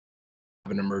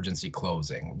an emergency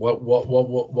closing. What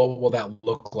will that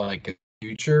look like in the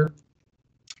future?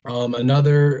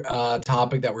 Another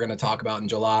topic that we're going to talk about in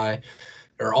July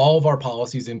are all of our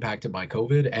policies impacted by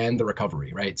COVID and the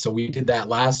recovery, right? So we did that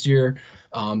last year.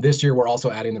 This year, we're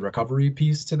also adding the recovery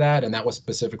piece to that, and that was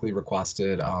specifically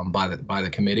requested by the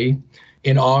committee.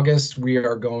 In August, we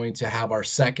are going to have our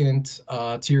second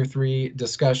Tier 3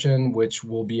 discussion, which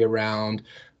will be around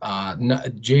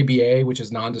JBA, which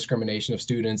is non-discrimination of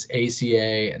students,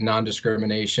 ACA,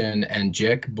 non-discrimination, and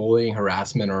JIC, bullying,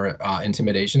 harassment, or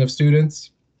intimidation of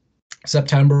students.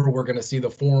 September, we're going to see the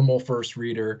formal first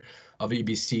reader of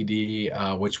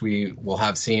EBCD, which we will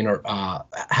have seen or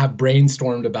have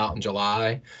brainstormed about in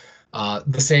July.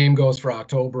 The same goes for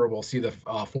October. We'll see the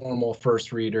formal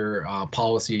first reader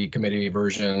policy committee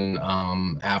version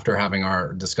after having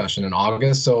our discussion in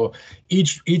August. So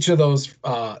each of those,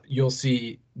 you'll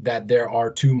see that there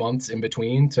are 2 months in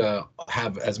between to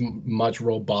have as much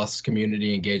robust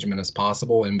community engagement as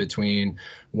possible in between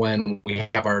when we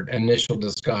have our initial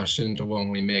discussion to when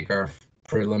we make our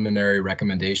preliminary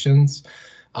recommendations.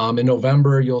 In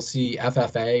November, you'll see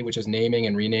FFA, which is naming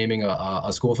and renaming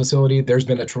a school facility. There's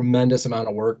been a tremendous amount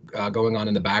of work going on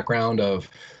in the background of,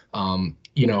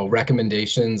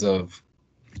 recommendations of,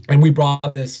 and we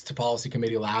brought this to policy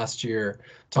committee last year,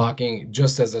 talking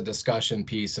just as a discussion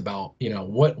piece about,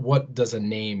 what does a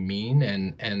name mean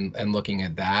and looking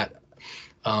at that.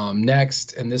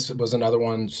 Next, and this was another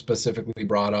one specifically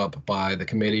brought up by the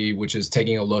committee, which is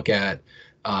taking a look at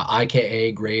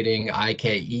IKA grading,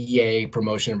 IKEA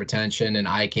promotion and retention, and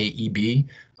IKEB.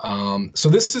 So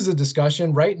this is a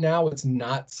discussion. Right now, it's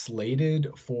not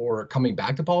slated for coming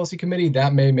back to policy committee.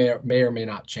 That may or may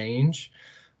not change.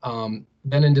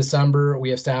 Then in December,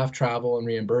 we have staff travel and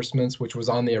reimbursements, which was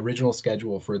on the original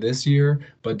schedule for this year,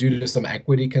 but due to some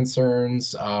equity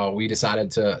concerns, we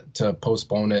decided to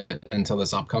postpone it until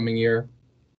this upcoming year.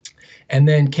 And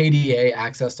then KDA,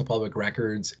 access to public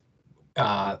records,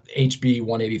 HB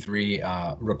 183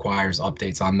 requires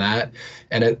updates on that.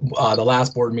 And at the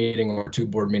last board meeting or 2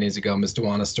 board meetings ago, Ms.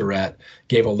 Duana Starrett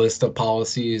gave a list of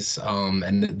policies,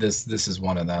 and this is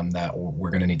one of them that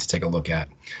we're going to need to take a look at.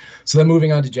 So then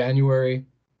moving on to January,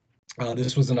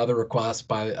 this was another request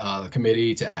by the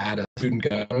committee to add a student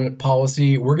government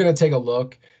policy. We're going to take a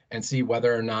look and see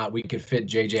whether or not we could fit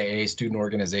JJA student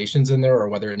organizations in there or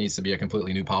whether it needs to be a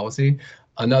completely new policy.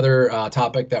 Another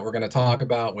topic that we're going to talk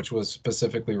about, which was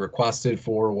specifically requested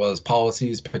for, was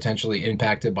policies potentially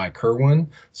impacted by Kerwin.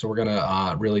 So we're going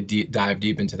to really dive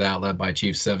deep into that, led by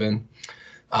Chief Sivan.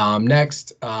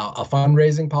 Next, a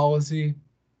fundraising policy,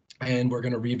 and we're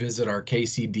going to revisit our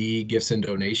KCD gifts and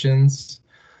donations.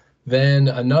 Then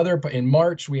in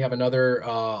March, we have another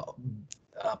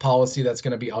policy that's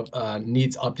going to be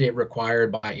needs update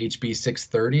required by HB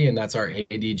 630, and that's our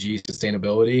ADG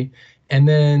sustainability. And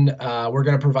then we're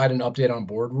going to provide an update on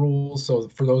board rules. So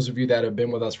for those of you that have been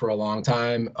with us for a long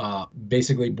time,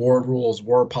 basically board rules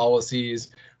were policies.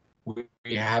 We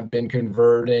have been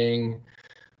converting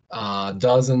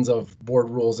dozens of board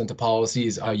rules into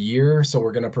policies a year. So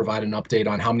we're going to provide an update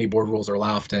on how many board rules are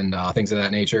left and things of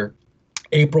that nature.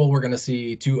 April, we're going to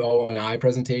see 2 O&I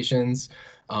presentations.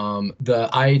 The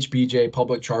IHBJ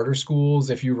public charter schools,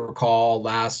 if you recall,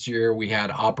 last year we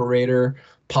had operator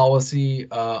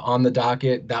policy on the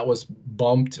docket that was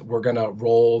bumped. We're going to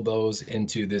roll those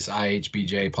into this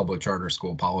IHBJ public charter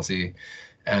school policy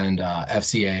and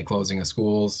FCA closing of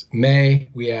schools. May,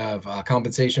 we have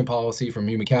compensation policy from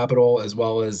human capital, as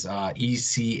well as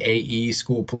ECAE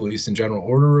school police and general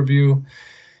order review.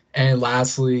 And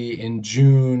lastly, in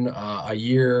June, a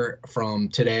year from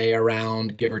today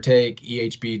around, give or take,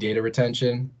 EHB data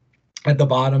retention. At the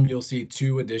bottom, you'll see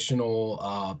 2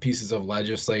 additional pieces of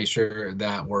legislation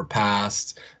that were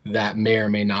passed that may or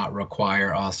may not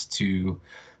require us to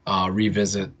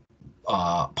revisit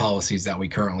policies that we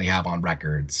currently have on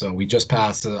record. So we just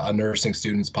passed a nursing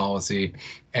students policy,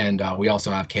 and we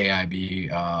also have KIB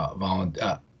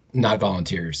not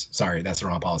volunteers. Sorry, that's the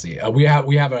wrong policy. We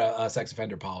have a sex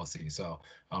offender policy, so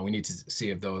we need to see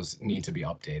if those need to be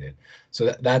updated.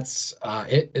 So that's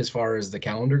it as far as the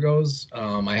calendar goes.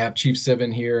 I have Chief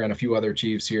Sivan here and a few other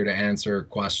chiefs here to answer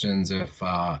questions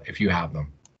if you have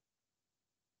them.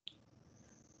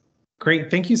 Great,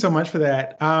 thank you so much for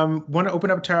that. Want to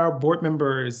open up to our board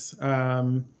members,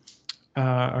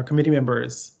 our committee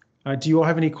members. Do you all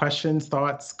have any questions,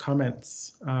 thoughts,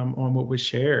 comments on what was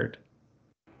shared?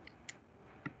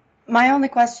 My only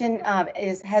question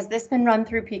is, has this been run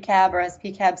through PCAB, or has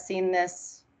PCAB seen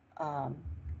this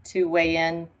to weigh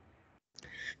in?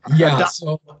 Yeah,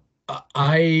 so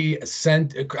I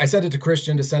sent it to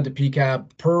Christian to send to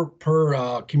PCAB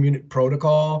per community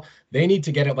protocol. They need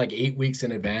to get it like 8 weeks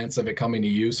in advance of it coming to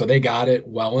you. So they got it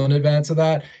well in advance of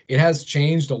that. It has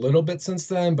changed a little bit since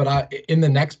then, but in the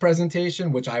next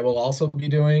presentation, which I will also be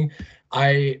doing,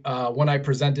 when I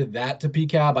presented that to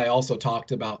PCAB, I also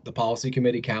talked about the policy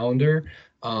committee calendar.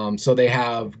 So they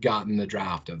have gotten the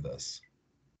draft of this.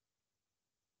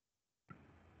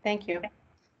 Thank you.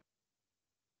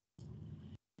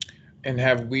 And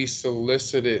have we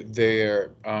solicited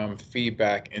their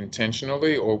feedback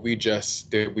intentionally, or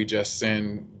did we just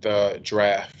send the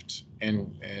draft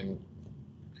and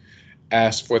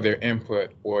ask for their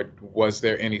input, or was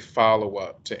there any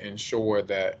follow-up to ensure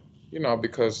that,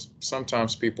 because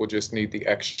sometimes people just need the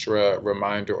extra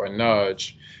reminder or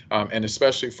nudge, and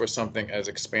especially for something as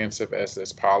expansive as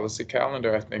this policy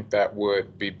calendar, I think that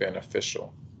would be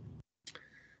beneficial.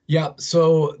 Yeah,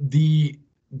 so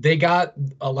they got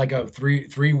like a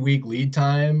three-week lead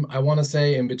time, I want to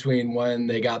say, in between when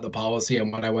they got the policy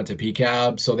and when I went to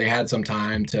PCAB. So they had some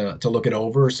time to look it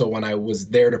over. So when I was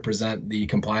there to present the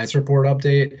compliance report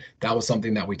update, that was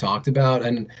something that we talked about.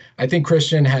 And I think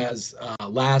Christian has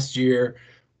last year,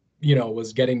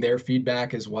 was getting their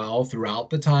feedback as well throughout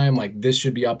the time, like this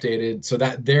should be updated, so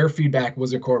that their feedback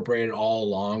was incorporated all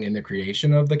along in the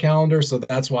creation of the calendar. So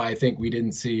that's why I think we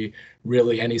didn't see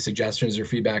really any suggestions or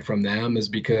feedback from them, is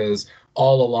because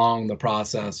all along the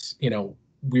process,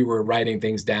 we were writing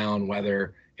things down,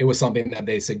 whether it was something that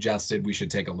they suggested we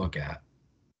should take a look at.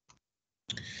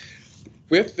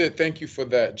 Thank you for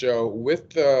that, Joe. With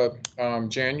the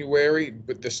January,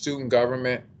 with the student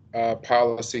government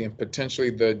policy and potentially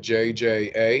the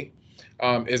JJA,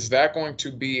 is that going to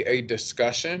be a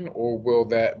discussion, or will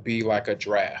that be like a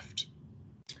draft?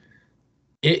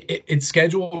 It's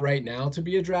scheduled right now to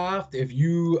be a draft. If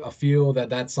you feel that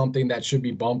that's something that should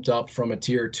be bumped up from a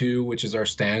tier 2, which is our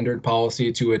standard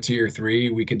policy, to a tier 3,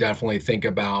 we could definitely think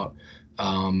about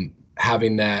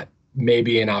having that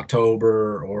maybe in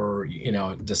October or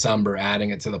December,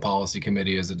 adding it to the policy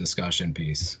committee as a discussion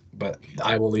piece. But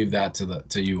I will leave that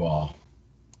to you all.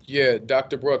 Yeah,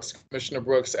 Dr. Brooks, Commissioner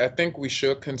Brooks, I think we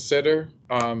should consider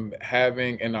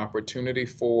having an opportunity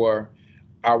for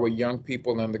our young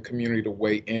people in the community to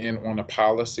weigh in on a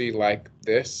policy like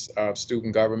this of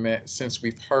student government, since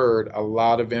we've heard a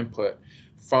lot of input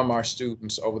from our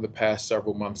students over the past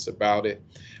several months about it.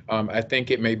 I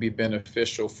think it may be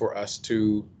beneficial for us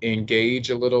to engage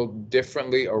a little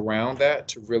differently around that,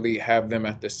 to really have them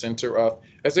at the center of,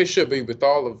 as they should be with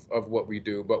all of what we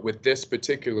do, but with this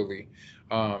particularly,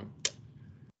 I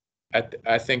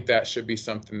think that should be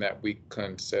something that we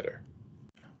consider.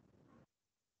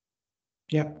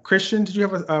 Yeah, Christian, did you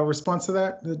have a response to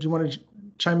that? Did you want to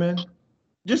chime in?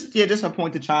 Just a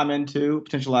point to chime into,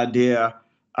 potential idea.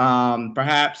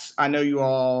 Perhaps, I know you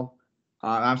all,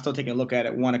 I'm still taking a look at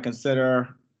it, want to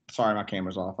consider, sorry, my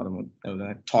camera's off. I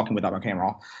was talking without my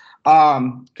camera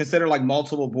off. Consider like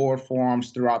multiple board forums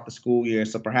throughout the school year.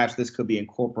 So perhaps this could be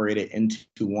incorporated into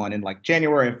one in like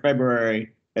January or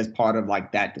February as part of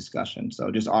like that discussion.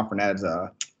 So just offering that as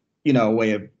a,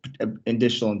 way of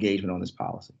additional engagement on this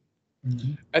policy.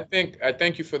 Mm-hmm. I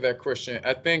thank you for that, Christian.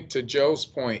 I think to Joe's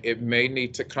point, it may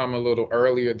need to come a little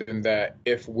earlier than that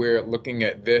if we're looking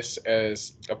at this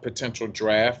as a potential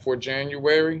draft for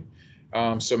January.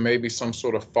 So maybe some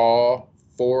sort of fall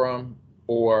forum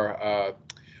or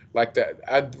like that.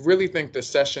 I really think the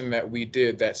session that we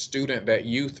did, that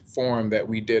youth forum that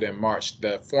we did in March,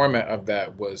 the format of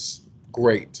that was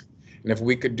great. And if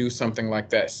we could do something like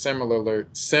that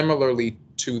similarly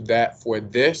to that for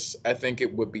this, I think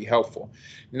it would be helpful.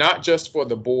 Not just for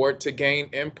the board to gain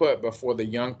input, but for the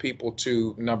young people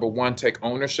to, number one, take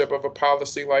ownership of a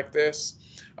policy like this,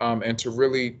 and to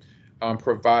really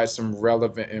provide some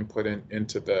relevant input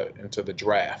into the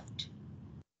draft.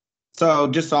 So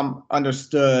just so I'm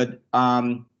understood,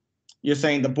 you're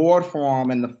saying the board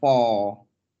forum in the fall,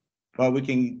 but we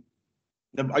can,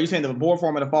 are you saying the board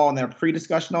forum in the fall and then a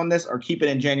pre-discussion on this, or keep it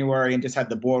in January and just have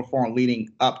the board forum leading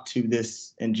up to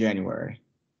this in January?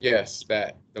 Yes,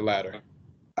 the latter.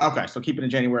 Okay, so keep it in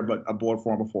January, but a board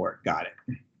forum before it. Got it.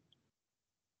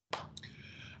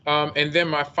 And then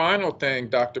my final thing,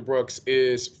 Dr. Brooks,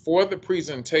 is for the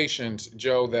presentations,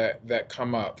 Joe, that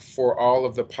come up for all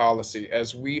of the policy,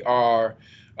 as we are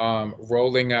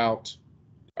rolling out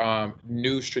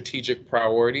new strategic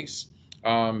priorities,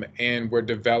 and we're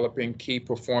developing key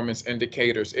performance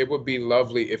indicators. It would be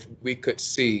lovely if we could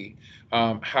see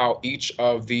how each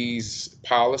of these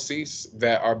policies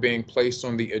that are being placed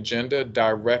on the agenda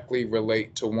directly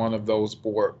relate to one of those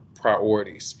board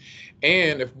priorities.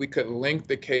 And if we could link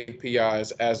the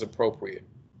KPIs as appropriate.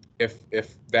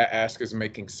 if that ask is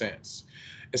making sense,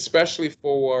 especially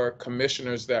for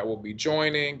commissioners that will be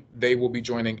joining. They will be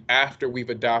joining after we've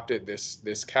adopted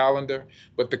this calendar,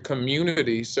 but the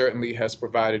community certainly has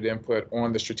provided input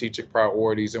on the strategic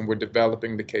priorities, and we're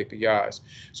developing the KPIs.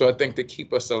 So I think to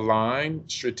keep us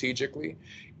aligned strategically,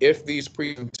 if these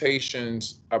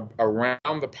presentations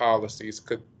around the policies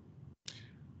could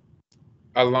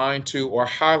align to or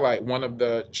highlight one of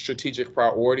the strategic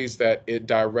priorities that it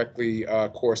directly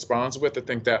corresponds with, I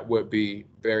think that would be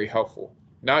very helpful,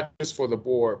 not just for the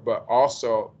board, but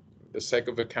also the sake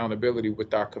of accountability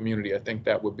with our community. I think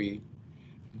that would be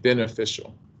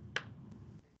beneficial.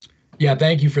 Yeah,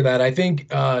 thank you for that. I think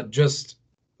just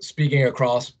speaking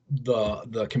across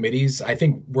the committees, I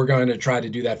think we're going to try to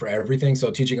do that for everything.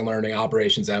 So teaching and learning,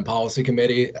 operations, and policy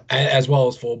committee, as well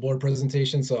as full board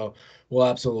presentation. So we'll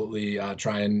absolutely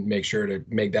try and make sure to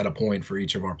make that a point for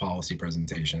each of our policy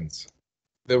presentations.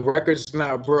 The record's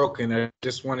not broken. I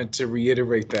just wanted to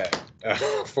reiterate that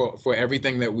for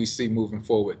everything that we see moving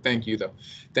forward. Thank you, though.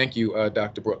 Thank you,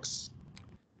 Dr. Brooks.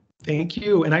 Thank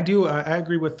you. And I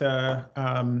agree with the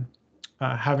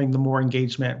having the more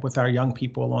engagement with our young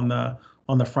people on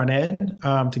the front end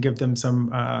to give them some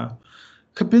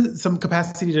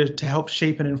capacity to help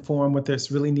shape and inform what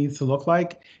this really needs to look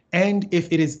like, and if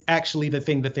it is actually the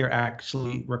thing that they're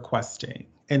actually requesting.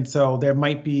 And so there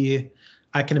might be,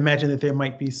 I can imagine that there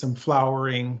might be some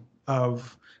flowering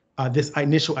of this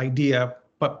initial idea,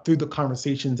 but through the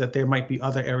conversations that there might be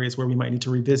other areas where we might need to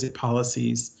revisit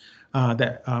policies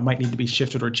that might need to be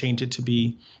shifted or changed to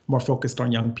be more focused on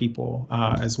young people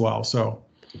as well. So,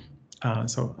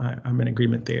 I'm in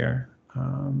agreement there.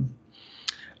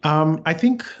 I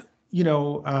think,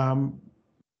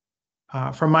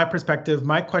 from my perspective,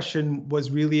 my question was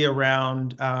really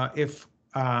around if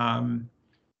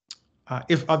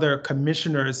other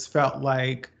commissioners felt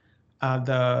like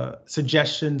the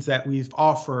suggestions that we've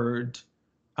offered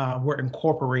were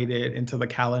incorporated into the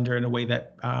calendar in a way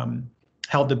that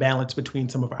held the balance between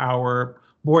some of our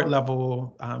board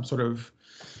level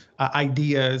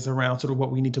ideas around sort of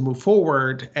what we need to move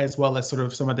forward, as well as sort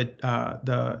of some of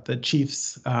the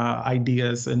chief's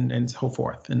ideas and so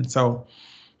forth. And so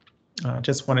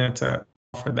just wanted to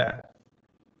offer that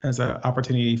as an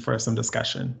opportunity for some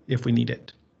discussion if we need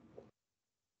it.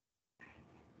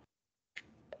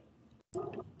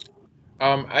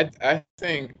 I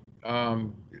think,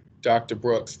 Dr.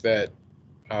 Brooks, that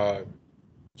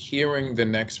hearing the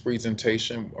next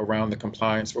presentation around the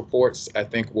compliance reports, I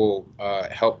think will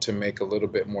help to make a little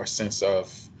bit more sense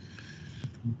of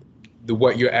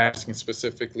what you're asking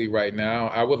specifically right now.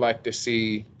 I would like to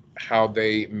see how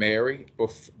they marry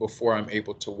before I'm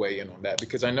able to weigh in on that,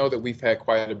 because I know that we've had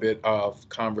quite a bit of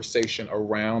conversation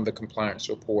around the compliance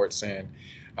reports and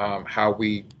how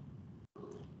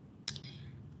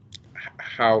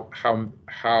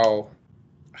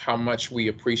much we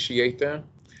appreciate them.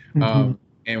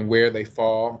 And where they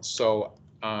fall. So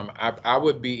I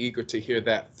would be eager to hear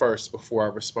that first before I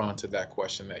respond to that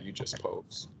question that you just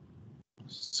posed.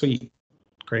 Sweet,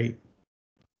 great.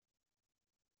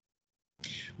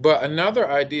 But another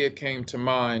idea came to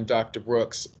mind, Dr.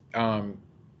 Brooks,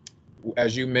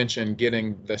 as you mentioned,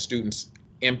 getting the students'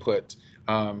 input.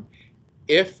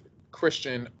 If,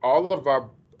 Christian, all of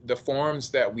the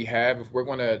forms that we have,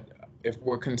 if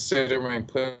we're considering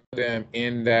putting them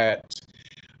in that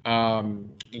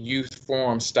youth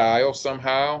forum style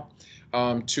somehow,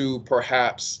 to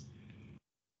perhaps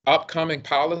upcoming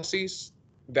policies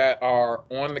that are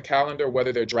on the calendar,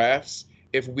 whether they're drafts,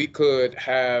 if we could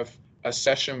have a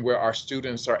session where our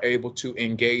students are able to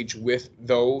engage with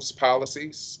those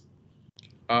policies,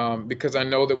 because I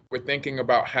know that we're thinking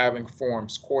about having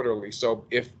forums quarterly. So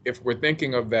if we're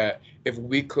thinking of that, if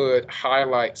we could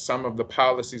highlight some of the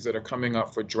policies that are coming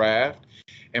up for draft,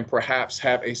 and perhaps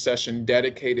have a session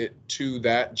dedicated to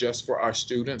that just for our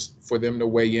students, for them to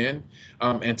weigh in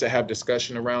and to have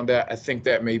discussion around that, I think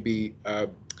that may be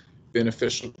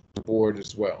beneficial to the board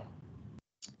as well.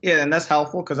 Yeah, and that's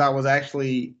helpful because I was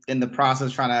actually in the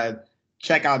process trying to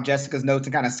check out Jessica's notes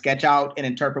and kind of sketch out and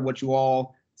interpret what you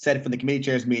all said for the committee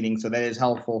chairs meeting. So that is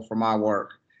helpful for my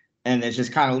work. And it's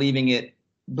just kind of leaving it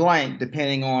blank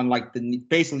depending on like the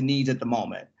basically needs at the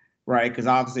moment, right? Because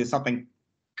obviously if something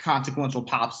consequential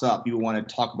pops up, you want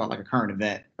to talk about like a current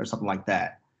event or something like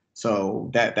that.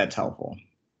 So that's helpful.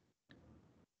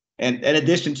 And in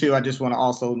addition to, I just want to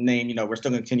also name, we're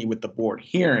still going to continue with the board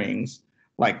hearings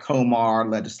like COMAR,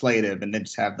 legislative, and then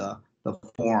just have the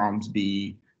forums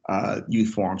be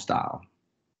youth forum style.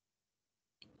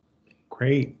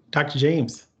 Great. Dr.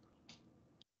 James.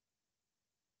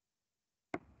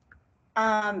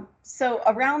 So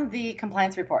around the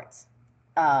compliance reports,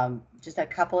 just a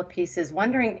couple of pieces.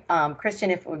 Wondering,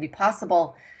 Christian, if it would be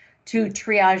possible to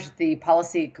triage the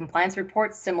policy compliance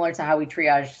reports similar to how we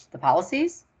triage the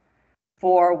policies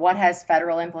for what has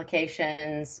federal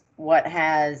implications, what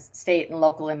has state and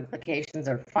local implications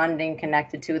or funding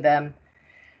connected to them.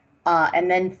 And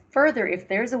then further, if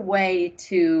there's a way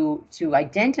to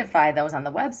identify those on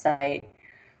the website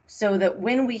so that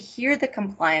when we hear the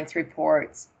compliance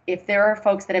reports, if there are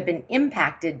folks that have been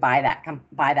impacted by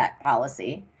that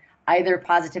policy, either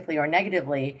positively or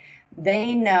negatively,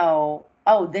 they know,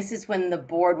 oh, this is when the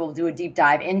board will do a deep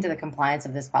dive into the compliance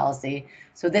of this policy.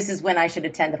 So this is when I should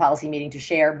attend the policy meeting to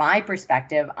share my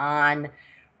perspective on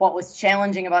what was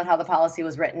challenging about how the policy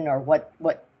was written, or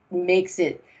what makes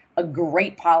it a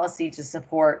great policy to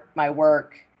support my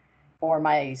work or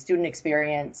my student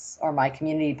experience or my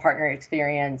community partner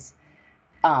experience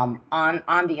on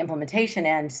the implementation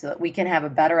end, so that we can have a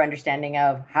better understanding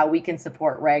of how we can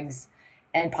support regs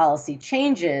and policy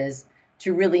changes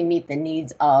to really meet the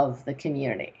needs of the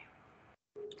community.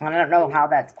 And I don't know how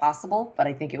that's possible, but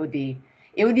I think it would be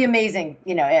amazing,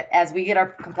 you know, as we get our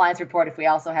compliance report, if we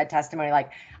also had testimony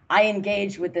like, I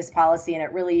engaged with this policy and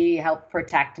it really helped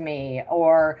protect me,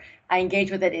 or I engaged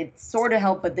with it, it sort of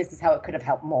helped, but this is how it could have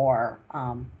helped more.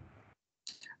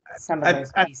 Some of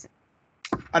those pieces.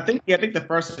 I think the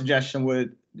first suggestion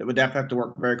would definitely have to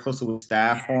work very closely with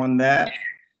staff on that.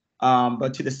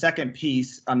 But to the second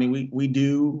piece, I mean, we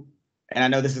do, and I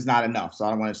know this is not enough, so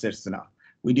I don't want to say it's enough.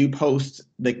 We do post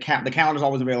the calendar is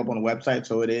always available on the website,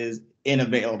 so it is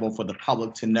available for the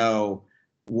public to know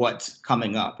what's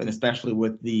coming up, and especially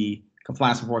with the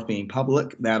compliance reports being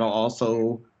public, that'll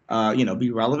also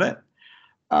be relevant.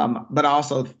 But I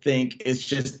also think it's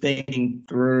just thinking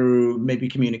through maybe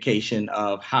communication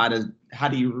of how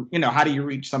do you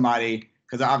reach somebody,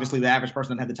 because obviously the average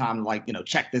person doesn't have the time to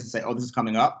check this and say, oh, this is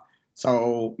coming up.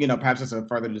 So perhaps it's a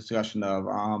further discussion of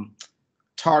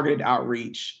targeted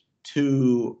outreach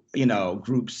to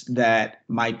groups that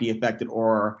might be affected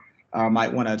or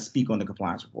might want to speak on the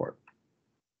compliance report.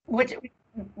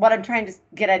 What I'm trying to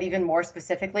get at even more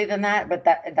specifically than that, but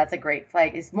that's a great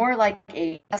flag, is more like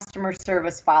a customer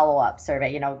service follow-up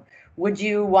survey. Would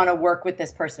you want to work with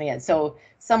this person again? So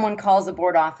someone calls the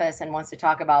board office and wants to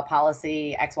talk about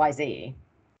policy XYZ.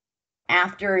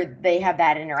 After they have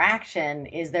that interaction,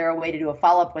 is there a way to do a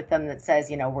follow-up with them that says,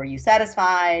 were you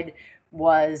satisfied?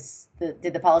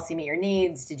 Did the policy meet your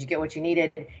needs? Did you get what you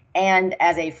needed? And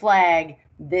as a flag,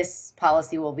 this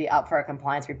policy will be up for a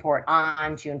compliance report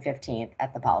on June 15th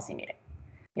at the policy meeting.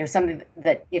 Something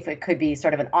that, if it could be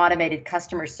sort of an automated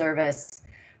customer service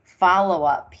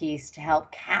follow-up piece to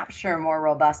help capture more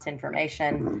robust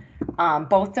information,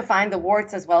 both to find the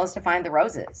warts as well as to find the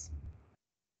roses.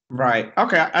 Right.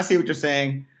 Okay. I see what you're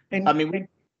saying. I mean,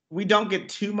 we don't get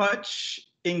too much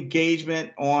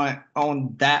engagement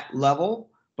on that level,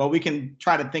 but we can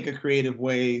try to think of creative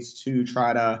ways to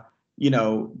try to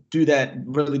do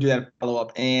that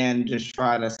follow-up and just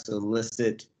try to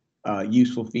solicit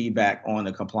useful feedback on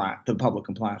the public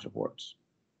compliance reports.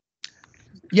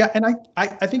 Yeah, and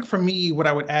I think for me, what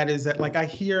I would add is that I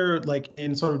hear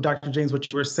in sort of Dr. James,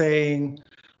 what you were saying,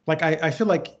 I feel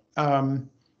like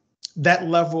that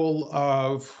level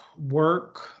of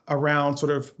work around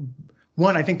sort of,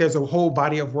 one, I think there's a whole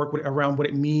body of work around what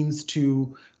it means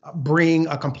to bring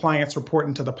a compliance report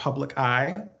into the public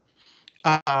eye.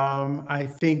 I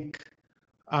think,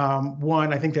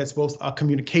 I think there's both a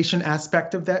communication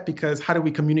aspect of that, because how do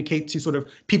we communicate to sort of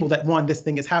people that, one, this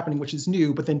thing is happening, which is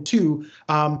new, but then two,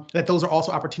 that those are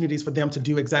also opportunities for them to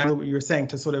do exactly what you were saying,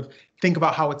 to sort of think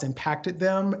about how it's impacted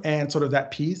them and sort of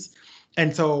that piece.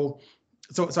 And so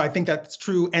I think that's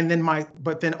true. And then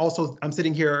but then also I'm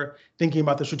sitting here thinking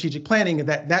about the strategic planning, and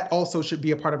that also should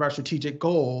be a part of our strategic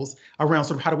goals around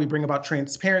sort of how do we bring about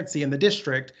transparency in the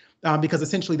district, because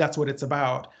essentially that's what it's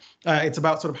about. It's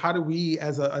about sort of how do we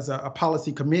as a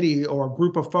policy committee or a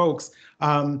group of folks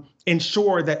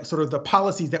ensure that sort of the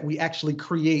policies that we actually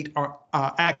create are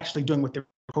actually doing what they're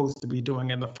supposed to be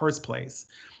doing in the first place.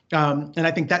 And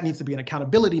I think that needs to be an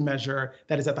accountability measure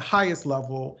that is at the highest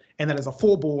level, and that is a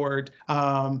full board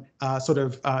sort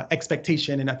of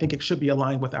expectation. And I think it should be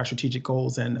aligned with our strategic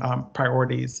goals and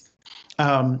priorities.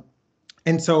 And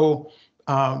so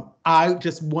I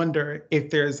just wonder if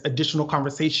there's additional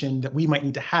conversation that we might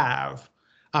need to have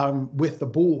with the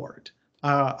board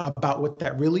about what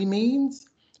that really means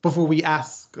before we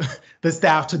ask the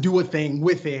staff to do a thing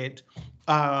with it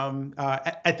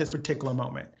at this particular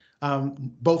moment.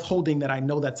 Both holding that I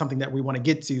know that's something that we want to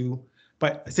get to,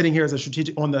 but sitting here as a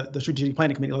strategic on the strategic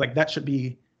planning committee, that should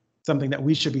be something that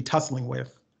we should be tussling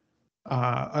with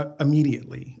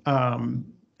immediately,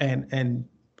 and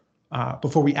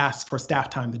before we ask for staff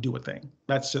time to do a thing.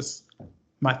 That's just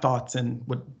my thoughts, and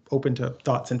would open to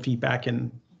thoughts and feedback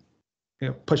and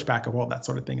pushback of all that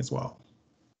sort of thing as well.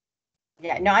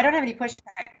 Yeah, no, I don't have any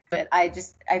pushback, but I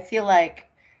feel like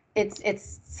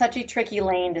it's such a tricky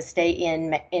lane to stay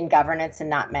in governance and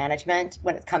not management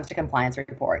when it comes to compliance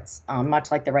reports, much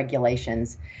like the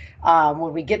regulations.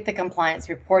 When we get the compliance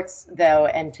reports, though,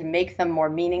 and to make them more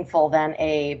meaningful than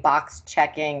a box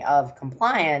checking of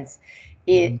compliance,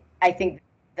 I think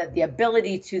that the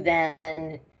ability to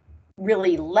then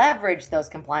really leverage those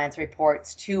compliance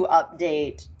reports to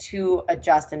update, to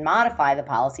adjust and modify the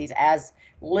policies as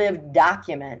lived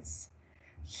documents,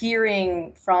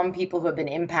 hearing from people who have been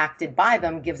impacted by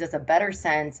them gives us a better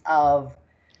sense of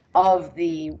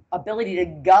the ability to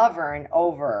govern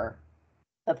over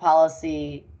the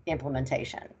policy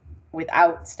implementation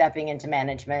without stepping into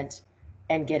management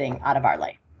and getting out of our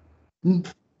lane.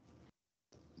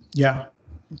 Yeah,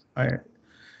 I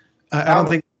don't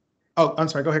think. Oh, I'm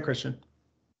sorry. Go ahead, Christian.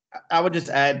 I would just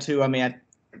add to. I mean,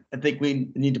 I think we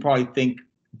need to probably think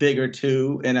bigger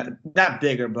too, and not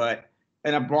bigger, but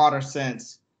in a broader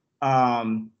sense.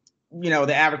 The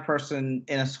average person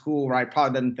in a school, right,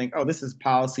 probably doesn't think, oh, this is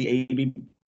policy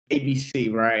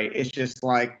ABC, right? It's just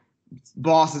like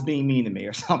boss is being mean to me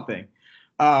or something.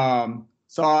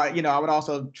 So I would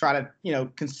also try to,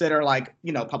 consider like,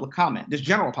 public comment, just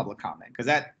general public comment, because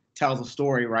that tells a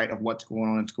story, right, of what's going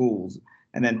on in schools.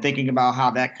 And then thinking about how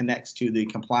that connects to the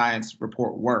compliance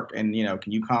report work. And,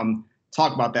 can you come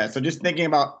talk about that? So just thinking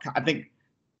about, I think,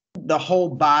 the whole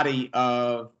body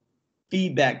of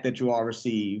feedback that you all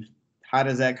receive, how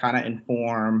does that kind of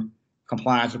inform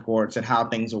compliance reports and how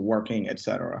things are working, et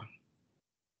cetera?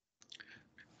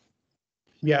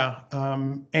 Yeah,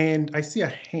 and I see a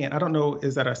hand. I don't know,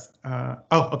 is that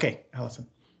oh, okay, Allison.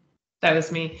 That was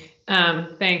me.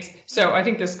 Thanks. So I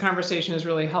think this conversation is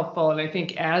really helpful. And I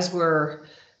think as we're,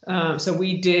 so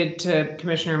we did, to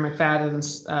Commissioner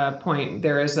McFadden's point,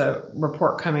 there is a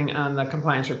report coming on the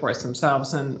compliance reports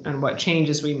themselves and what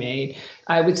changes we made.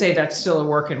 I would say that's still a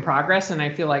work in progress. And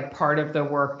I feel like part of the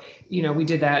work, we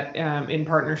did that in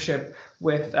partnership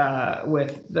with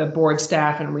the board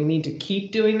staff, and we need to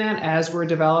keep doing that as we're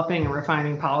developing and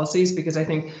refining policies, because I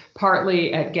think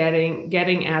partly at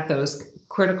getting at those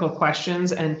critical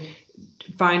questions and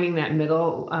finding that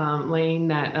middle lane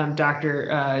that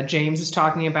Dr. James is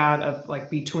talking about, of like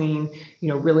between,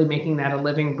 really making that a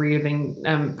living, breathing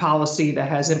policy that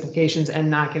has implications and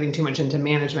not getting too much into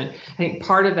management. I think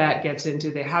part of that gets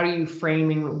into the how do you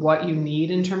framing what you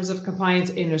need in terms of compliance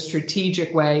in a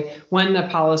strategic way when the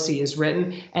policy is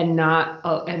written, and not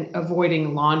and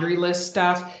avoiding laundry list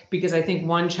stuff. Because I think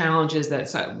one challenge is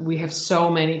that we have so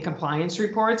many compliance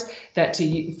reports that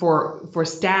for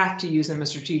staff to use them in a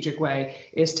strategic way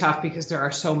is tough, because there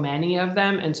are so many of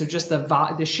them, and so just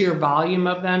the sheer volume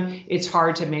of them, it's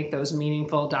hard to make those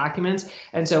meaningful documents.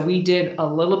 And so we did a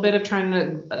little bit of trying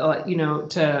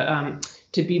to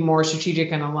to be more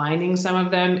strategic and aligning some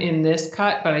of them in this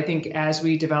cut. But I think as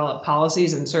we develop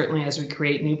policies, and certainly as we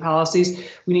create new policies,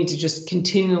 we need to just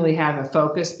continually have a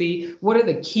focus be, what are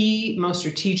the key, most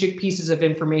strategic pieces of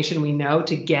information we know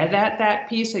to get at that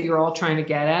piece that you're all trying to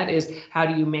get at? Is how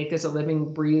do you make this a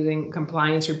living, breathing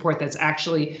compliance report that's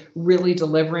actually really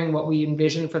delivering what we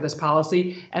envision for this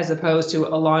policy, as opposed to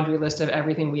a laundry list of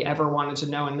everything we ever wanted to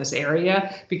know in this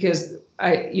area? Because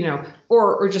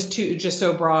or just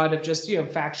so broad of just,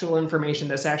 factual information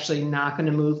that's actually not going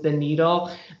to move the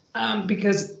needle,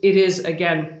 because it is,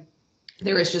 again,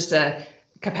 there is just a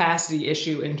capacity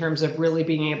issue in terms of really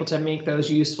being able to make those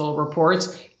useful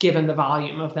reports, given the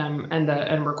volume of them and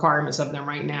the requirements of them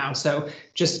right now. So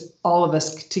just all of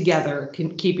us together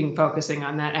focusing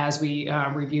on that as we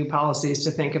review policies, to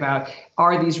think about,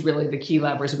 are these really the key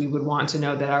levers we would want to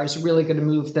know that are really going to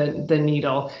move the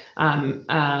needle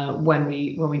when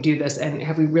we do this, and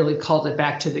have we really called it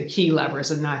back to the key levers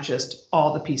and not just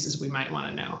all the pieces we might want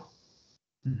to know.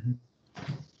 Mm-hmm.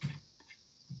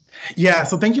 Yeah,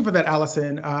 so thank you for that,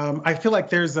 Allison. I feel like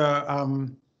there's I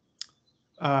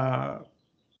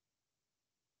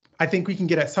think we can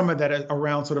get at some of that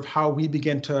around sort of how we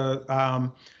begin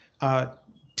to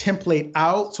template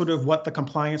out sort of what the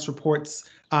compliance reports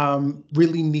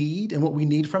really need and what we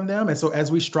need from them. And so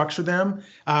as we structure them,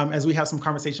 as we have some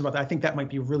conversation about that, I think that might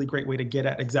be a really great way to get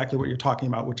at exactly what you're talking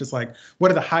about, which is like,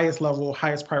 what are the highest level,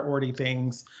 highest priority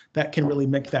things that can really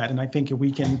make that? And I think if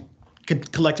we can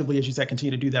collectively, as you said,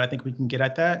 continue to do that, I think we can get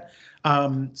at that.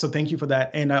 So thank you for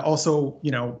that. And I also,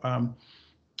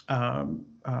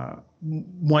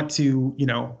 want to,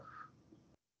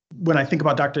 when I think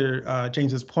about Dr.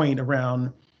 James's point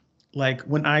around, like,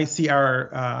 when I see our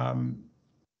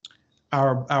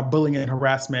our bullying and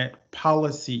harassment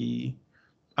policy,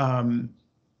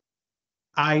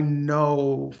 I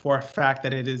know for a fact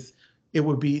that it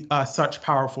would be such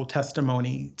powerful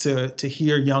testimony to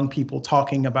hear young people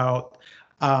talking about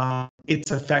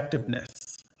its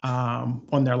effectiveness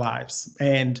on their lives,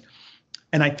 and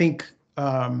I think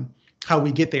how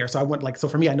we get there. So so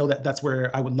for me, I know that that's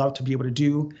where I would love to be able to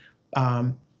do,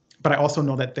 but I also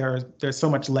know that there's so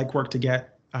much legwork to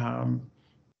get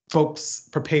folks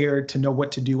prepared to know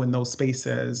what to do in those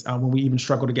spaces when we even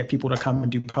struggle to get people to come and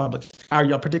do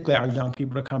particularly our young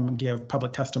people to come and give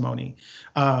public testimony.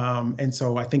 And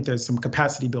so I think there's some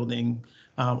capacity building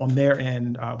on their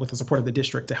end with the support of the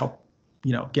district to help,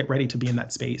 get ready to be in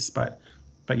that space. But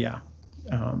yeah.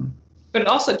 But it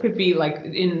also could be like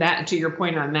in that, to your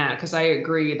point on that, because I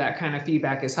agree that kind of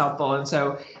feedback is helpful. And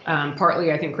so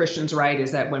partly I think Christian's right,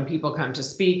 is that when people come to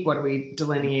speak, what are we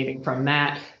delineating from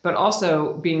that? But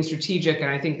also being strategic, and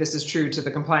I think this is true to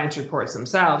the compliance reports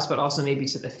themselves, but also maybe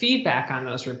to the feedback on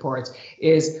those reports,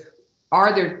 is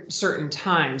are there certain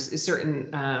times,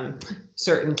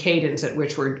 certain cadence at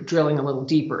which we're drilling a little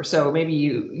deeper? So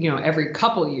maybe every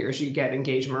couple of years you get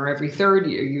engagement, or every third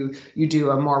year you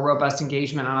do a more robust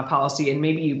engagement on a policy, and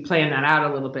maybe you plan that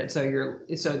out a little bit. So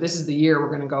this is the year we're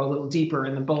going to go a little deeper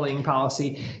in the bullying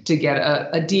policy to get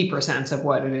a deeper sense of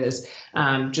what it is.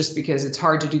 Just because it's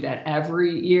hard to do that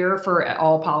every year for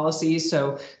all policies.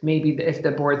 So maybe if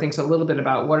the board thinks a little bit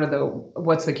about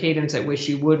what's the cadence at which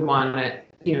you would want to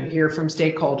hear from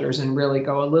stakeholders and really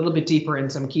go a little bit deeper in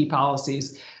some key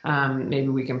policies, maybe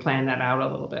we can plan that out a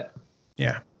little bit.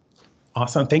 Yeah,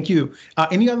 awesome. Thank you.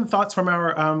 Any other thoughts from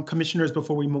our commissioners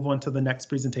before we move on to the next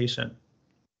presentation?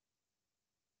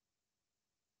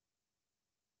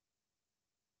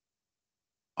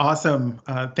 Awesome.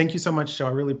 Thank you so much, Joe.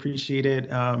 I really appreciate it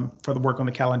for the work on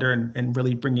the calendar and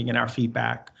really bringing in our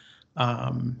feedback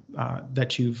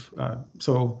that you've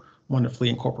so wonderfully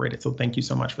incorporated. So thank you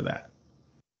so much for that.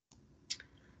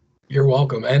 You're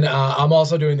welcome. And I'm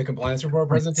also doing the compliance report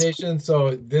presentation.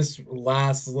 So this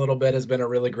last little bit has been a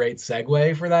really great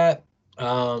segue for that.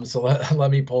 So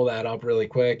let me pull that up really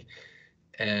quick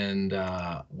and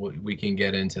we can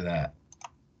get into that.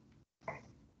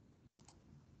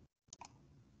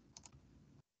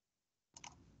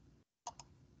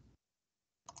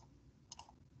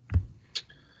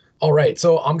 All right,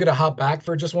 so I'm going to hop back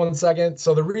for just 1 second.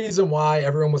 So the reason why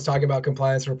everyone was talking about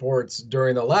compliance reports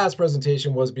during the last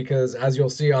presentation was because, as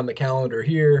you'll see on the calendar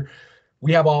here,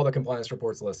 we have all the compliance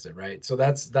reports listed, right? So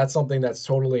that's something that's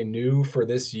totally new for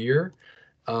this year.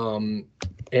 And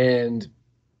I'm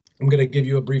going to give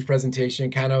you a brief presentation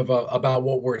kind of about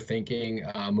what we're thinking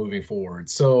moving forward.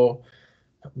 So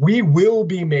we will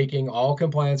be making all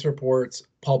compliance reports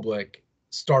public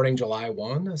starting July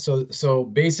 1. So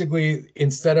basically,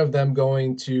 instead of them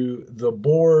going to the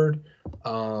board,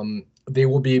 they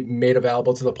will be made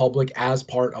available to the public as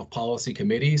part of policy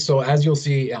committee. So as you'll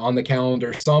see on the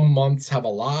calendar, some months have a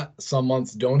lot, some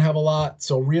months don't have a lot.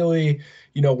 So really,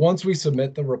 once we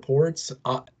submit the reports,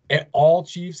 all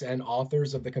chiefs and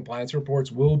authors of the compliance reports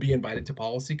will be invited to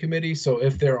policy committee. So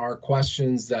if there are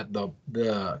questions that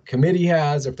the committee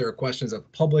has, if there are questions that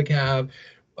the public have,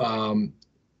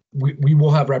 we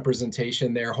will have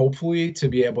representation there, hopefully, to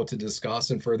be able to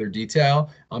discuss in further detail.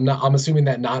 I'm assuming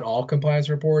that not all compliance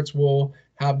reports will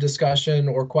have discussion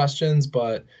or questions,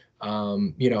 but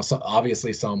so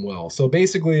obviously some will. So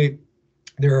basically,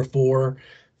 there are 4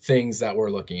 things that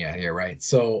we're looking at here, right?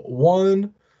 So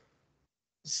one,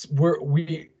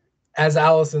 as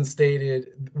Allison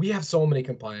stated, we have so many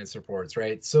compliance reports,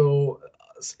 right? So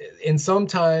in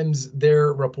sometimes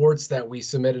they're reports that we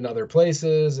submit in other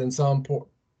places, and some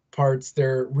parts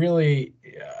they're really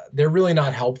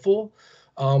not helpful,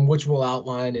 which we'll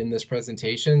outline in this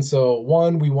presentation. So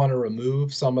one, we want to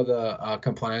remove some of the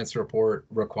compliance report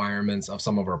requirements of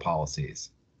some of our policies.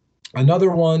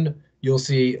 Another one you'll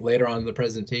see later on in the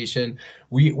presentation,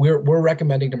 we're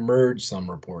recommending to merge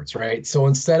some reports, right? So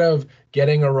instead of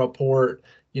getting a report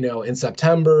in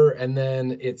September, and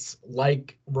then it's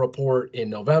like report in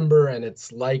November, and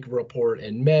it's like report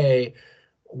in May,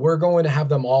 we're going to have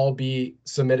them all be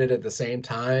submitted at the same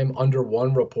time under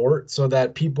one report, so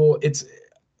that it's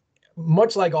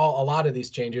much like a lot of these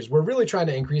changes, we're really trying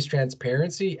to increase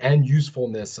transparency and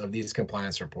usefulness of these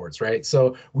compliance reports, right?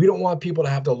 So we don't want people to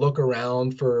have to look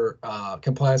around for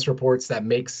compliance reports that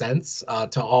make sense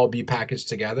to all be packaged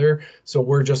together. So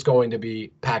we're just going to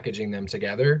be packaging them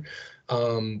together.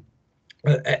 The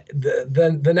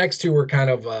next 2 are kind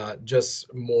of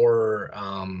just more,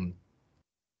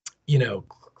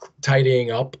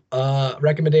 tidying up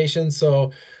recommendations.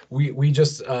 So we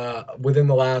just within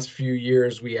the last few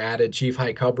years, we added Chief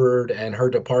Hike Hubbard and her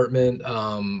department,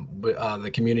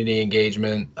 the community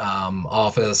engagement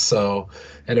office, so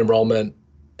and enrollment.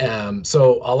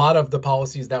 So a lot of the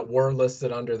policies that were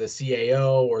listed under the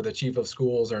CAO or the chief of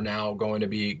schools are now going to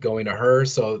be going to her.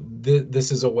 So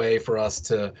this is a way for us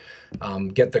to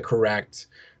get the correct,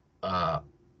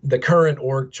 the current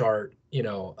org chart,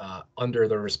 under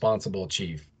the responsible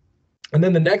chief. And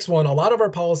then the next one, a lot of our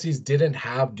policies didn't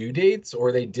have due dates,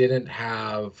 or they didn't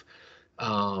have,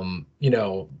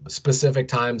 specific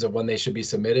times of when they should be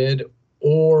submitted,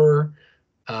 or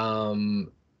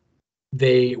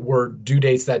they were due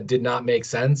dates that did not make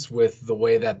sense with the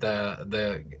way that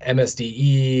the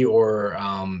MSDE or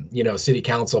city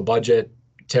council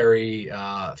budgetary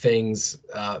things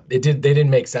they didn't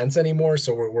make sense anymore.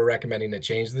 So we're recommending to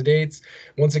change the dates.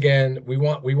 Once again, we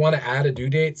want to add a due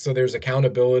date so there's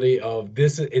accountability of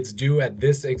this. It's due at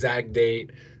this exact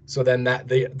date. So then that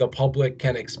the public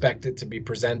can expect it to be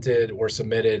presented or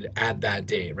submitted at that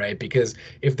date, right? Because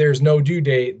if there's no due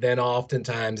date, then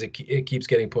oftentimes it keeps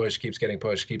getting pushed.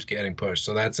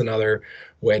 So that's another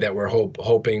way that we're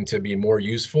hoping to be more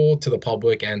useful to the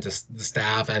public and to the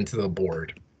staff and to the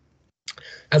board.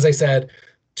 As I said,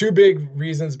 two big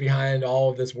reasons behind all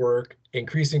of this work: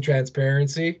 increasing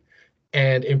transparency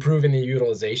and improving the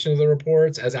utilization of the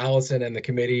reports. As Allison and the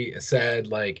committee said,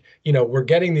 we're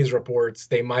getting these reports.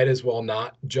 They might as well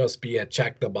not just be a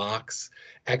check the box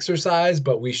exercise,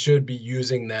 but we should be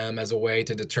using them as a way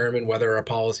to determine whether our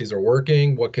policies are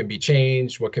working, what can be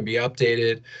changed, what can be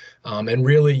updated, and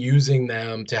really using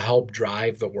them to help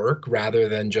drive the work rather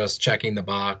than just checking the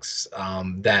box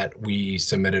that we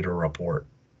submitted a report.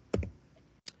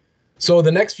 So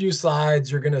the next few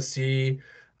slides, you're going to see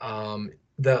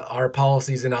our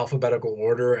policies in alphabetical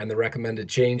order and the recommended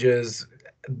changes.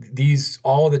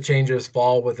 All of the changes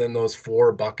fall within those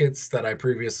 4 buckets that I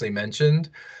previously mentioned.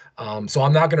 So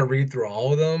I'm not going to read through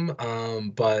all of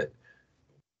them, but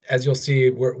as you'll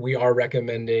see, we are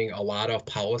recommending a lot of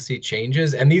policy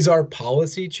changes, and these are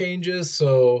policy changes.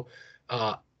 So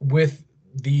with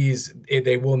these,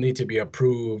 they will need to be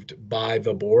approved by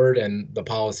the board, and the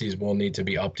policies will need to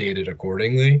be updated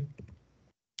accordingly.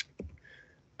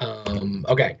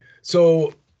 Okay,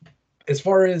 so as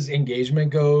far as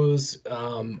engagement goes,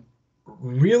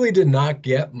 really did not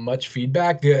get much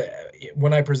feedback.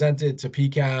 When I presented to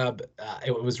PCAB,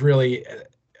 it was really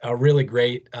a really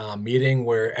great meeting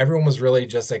where everyone was really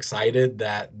just excited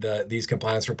that these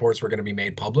compliance reports were going to be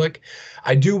made public.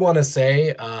 I do want to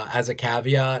say, as a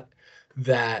caveat,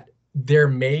 that there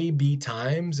may be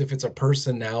times, if it's a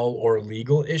personnel or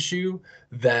legal issue,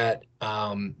 that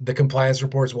the compliance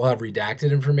reports will have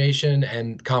redacted information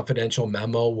and confidential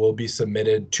memo will be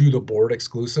submitted to the board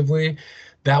exclusively.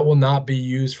 That will not be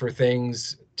used for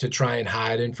things to try and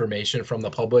hide information from the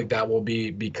public. That will be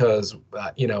because,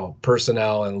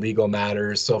 personnel and legal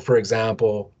matters. So for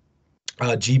example,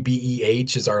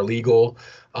 GBEH is our legal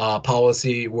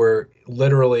policy where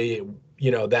literally,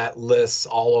 that lists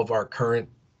all of our current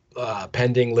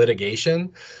pending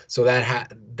litigation. So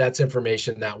that's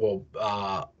information that will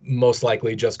most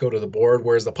likely just go to the board,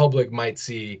 whereas the public might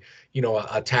see,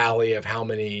 a tally of how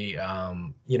many,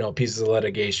 pieces of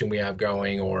litigation we have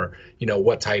going, or,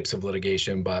 what types of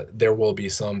litigation, but there will be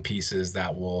some pieces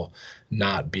that will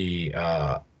not be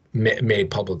made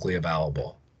publicly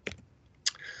available.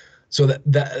 So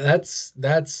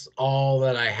that's all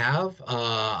that I have.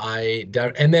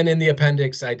 And then in the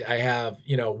appendix, I have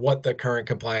what the current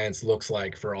compliance looks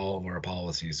like for all of our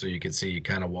policies, so you can see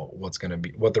kind of what's going to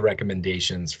be, what the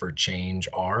recommendations for change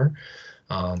are.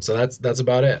 So that's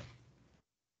about it.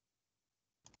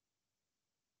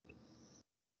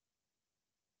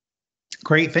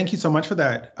 Great, thank you so much for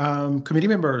that. Committee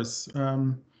members,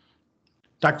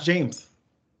 Dr. James.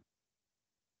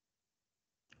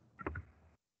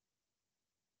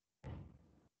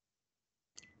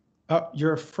 Oh,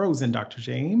 you're frozen, Dr.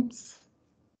 James.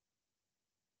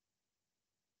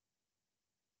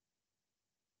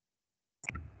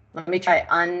 Let me try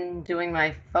undoing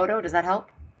my photo. Does that help?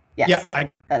 Yes. Yeah.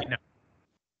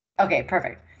 Okay,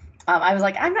 perfect. I was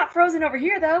like, I'm not frozen over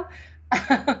here though.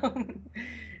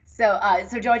 So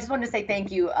Joe, I just wanted to say thank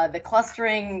you. The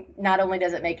clustering, not only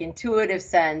does it make intuitive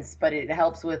sense, but it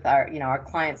helps with our, our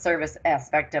client service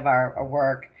aspect of our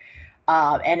work.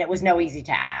 And it was no easy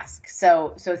task.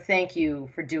 So thank you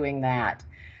for doing that.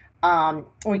 When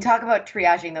we talk about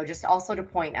triaging, though, just also to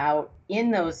point out in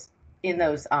those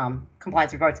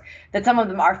compliance reports that some of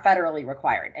them are federally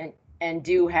required and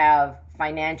do have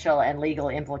financial and legal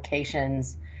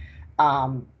implications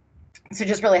So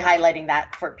just really highlighting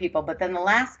that for people. But then the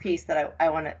last piece that I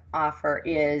want to offer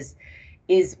is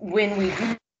when we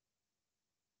do,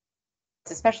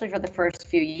 especially for the first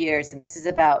few years, this is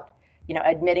about, you know,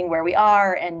 admitting where we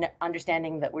are and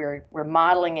understanding that we're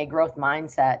modeling a growth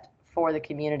mindset for the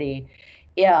community.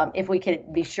 If we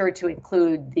could be sure to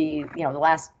include the, you know, the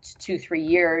last 2-3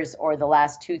 years or the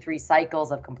last 2-3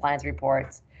 cycles of compliance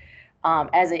reports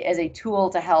as a tool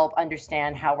to help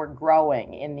understand how we're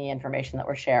growing in the information that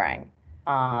we're sharing.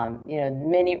 You know,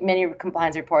 many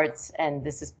compliance reports, and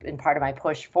this has been part of my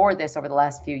push for this over the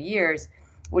last few years,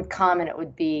 would come and it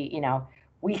would be, you know,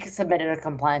 we submitted a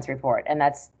compliance report, and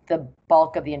that's the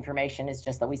bulk of the information, is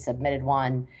just that we submitted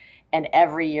one, and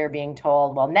every year being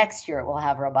told, well, next year we'll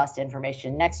have robust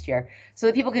information next year, so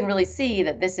that people can really see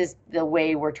that this is the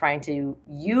way we're trying to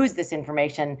use this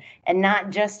information and not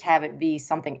just have it be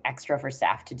something extra for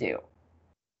staff to do,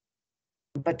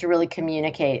 but to really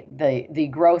communicate the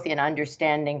growth in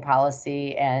understanding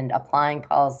policy and applying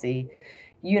policy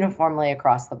uniformly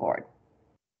across the board.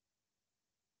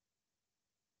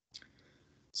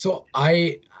 So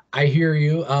I hear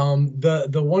you.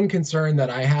 The one concern that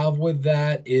I have with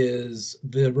that is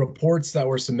the reports that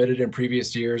were submitted in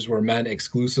previous years were meant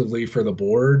exclusively for the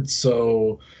board.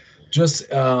 So just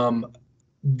the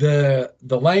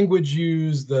language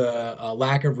used, the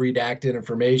lack of redacted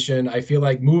information, I feel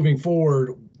like moving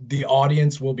forward, the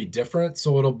audience will be different.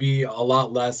 So it'll be a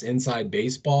lot less inside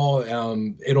baseball.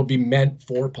 It'll be meant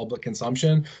for public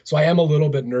consumption. So I am a little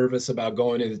bit nervous about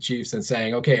going to the chiefs and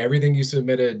saying, okay, everything you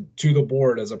submitted to the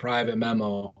board as a private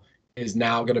memo is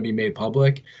now going to be made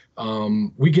public.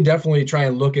 We could definitely try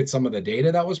and look at some of the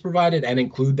data that was provided and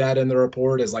include that in the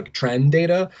report as like trend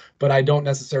data, but I don't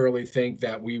necessarily think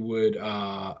that we would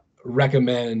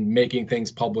recommend making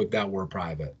things public that were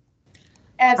private.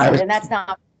 Absolutely, and that's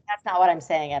not what I'm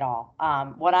saying at all.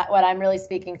 What I'm really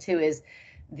speaking to is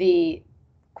the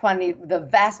quantity, the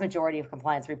vast majority of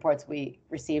compliance reports we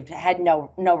received had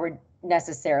no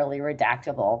necessarily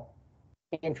redactable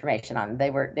information on them.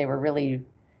 They were really,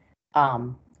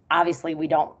 obviously we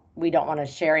don't want to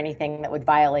share anything that would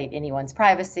violate anyone's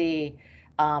privacy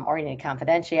or any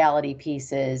confidentiality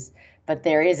pieces, but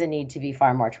there is a need to be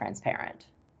far more transparent.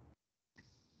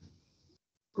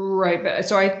 Right. But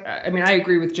so I mean, I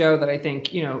agree with Joe that I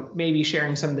think, you know, maybe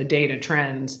sharing some of the data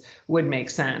trends would make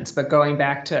sense, but going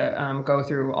back to go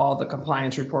through all the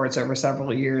compliance reports over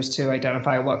several years to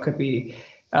identify what could be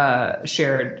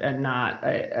shared and not,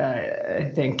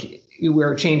 I think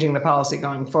we're changing the policy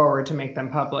going forward to make them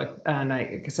public. And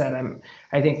like I said,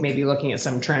 I think maybe looking at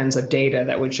some trends of data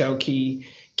that would show key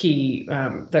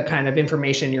the kind of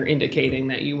information you're indicating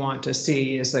that you want to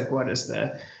see is like, what is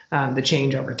the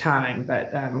change over time,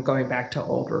 but going back to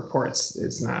old reports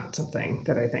is not something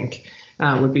that I think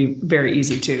would be very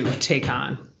easy to take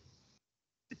on.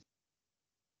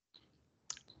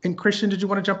 And Christian, did you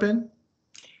want to jump in?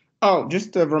 Oh,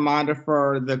 just a reminder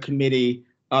for the committee,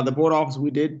 the board office, we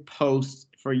did post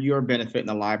for your benefit in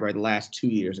the library the last 2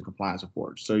 years of compliance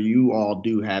reports. So you all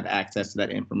do have access to that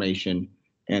information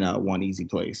in one easy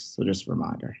place. So just a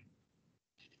reminder.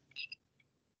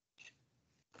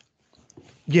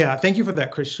 Yeah, thank you for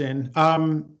that, Christian.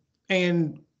 You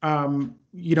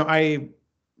know,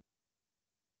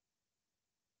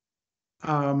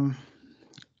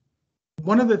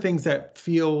 one of the things that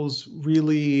feels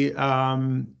really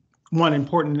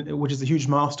important, which is a huge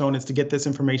milestone, is to get this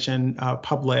information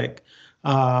public,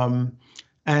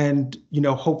 and you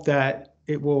know, hope that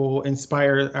it will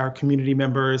inspire our community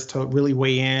members to really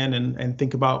weigh in and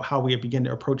think about how we begin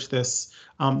to approach this,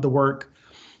 the work.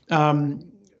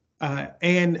 And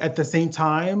at the same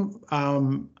time,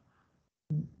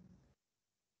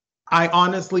 I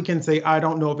honestly can say I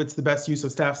don't know if it's the best use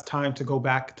of staff's time to go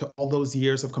back to all those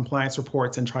years of compliance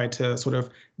reports and try to sort of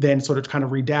kind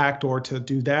of redact or to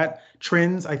do that.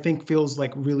 Trends, I think, feels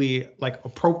like really like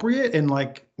appropriate and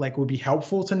like would be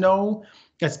helpful to know.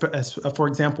 As for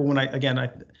example, when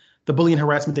the bullying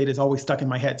harassment data is always stuck in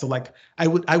my head. So like I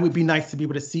would be nice to be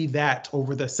able to see that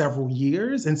over the several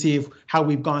years and see how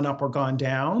we've gone up or gone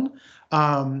down.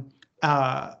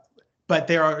 But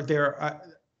there are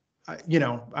you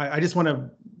know, I just want to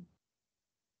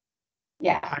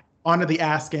honor the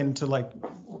ask and to like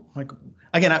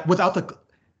again, without the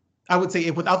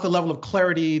level of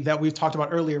clarity that we've talked about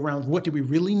earlier around what do we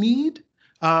really need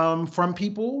from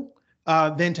people,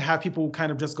 then to have people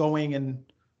kind of just going and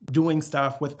doing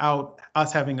stuff without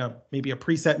us having maybe a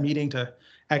preset meeting to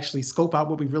actually scope out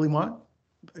what we really want,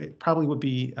 it probably would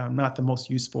be not the most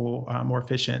useful, more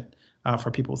efficient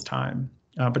for people's time.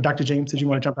 But Dr. James, did you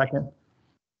want to jump back in?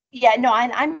 Yeah, no,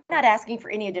 I'm not asking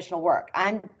for any additional work.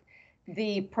 I'm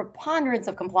the preponderance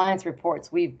of compliance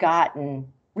reports we've gotten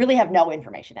really have no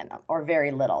information in them or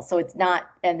very little. So it's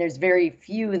not, and there's very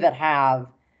few that have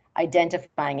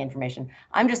identifying information.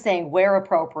 I'm just saying where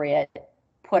appropriate,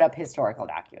 put up historical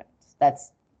documents.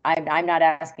 That's, I'm not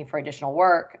asking for additional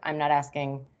work. I'm not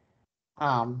asking,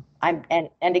 and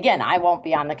again, I won't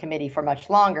be on the committee for much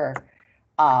longer.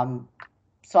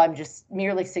 So I'm just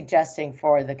merely suggesting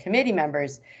for the committee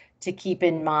members to keep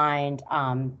in mind,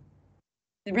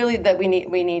 really that we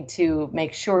need to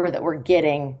make sure that we're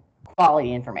getting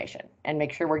quality information and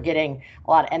make sure we're getting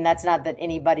a lot. And that's not that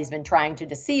anybody's been trying to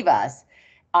deceive us.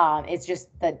 It's just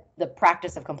that the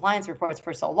practice of compliance reports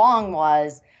for so long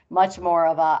was much more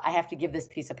of a, I have to give this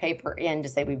piece of paper in to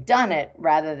say we've done it,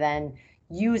 rather than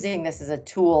using this as a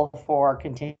tool for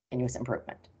continuous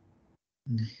improvement.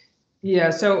 Yeah,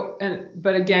 so,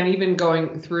 but again, even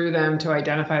going through them to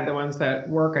identify the ones that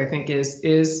work, I think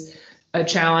is a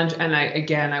challenge. And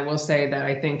I will say that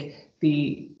I think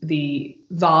the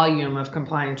volume of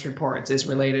compliance reports is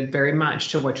related very much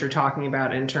to what you're talking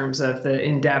about in terms of the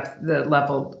in-depth, the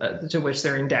level to which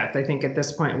they're in depth. I think at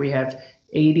this point we have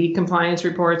 80 compliance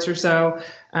reports or so,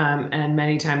 and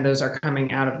many times those are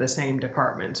coming out of the same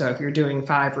department. So if you're doing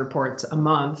 5 reports a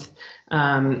month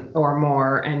or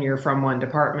more, and you're from one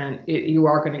department, you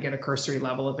are going to get a cursory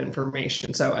level of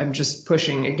information. So I'm just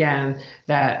pushing again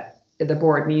that the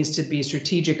board needs to be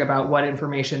strategic about what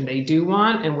information they do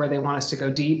want and where they want us to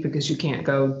go deep, because you can't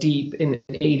go deep in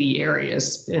 80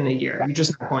 areas in a year. You're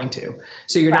just not going to.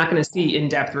 So you're not going to see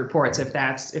in-depth reports. If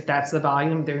that's the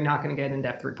volume, they're not going to get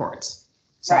in-depth reports.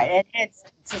 So. Right, and it's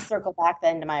to circle back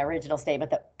then to my original statement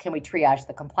that can we triage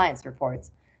the compliance reports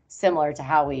similar to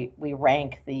how we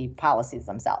rank the policies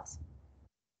themselves.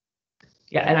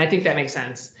 Yeah, and I think that makes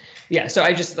sense. Yeah, so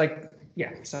I just so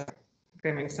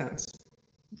that makes sense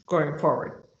going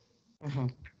forward. Mm-hmm.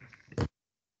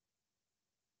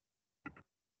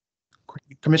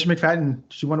 Commissioner McFadden,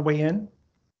 do you want to weigh in?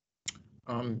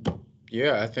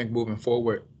 Yeah, I think moving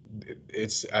forward,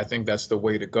 I think that's the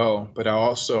way to go. But I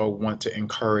also want to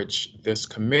encourage this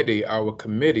committee, our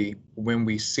committee, when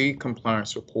we see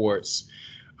compliance reports,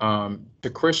 to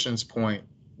Christian's point,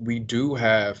 we do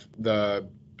have the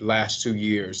last 2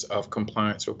 years of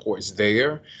compliance reports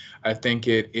there. I think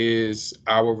it is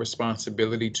our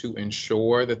responsibility to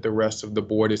ensure that the rest of the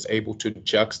board is able to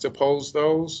juxtapose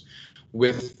those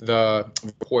with the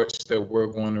reports that we're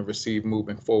going to receive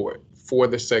moving forward, for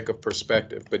the sake of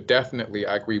perspective. But definitely,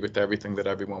 I agree with everything that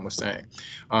everyone was saying.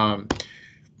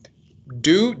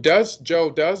 Does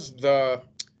the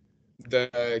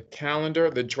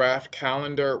calendar, the draft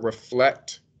calendar,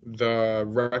 reflect the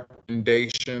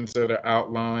recommendations that are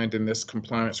outlined in this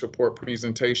compliance report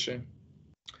presentation?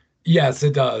 Yes,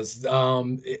 it does.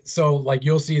 So like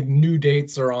you'll see new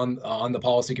dates are on the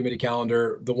policy committee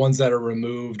calendar. The ones that are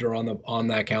removed are on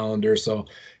that calendar. So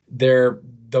the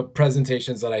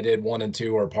presentations that I did 1 and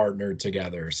 2 are partnered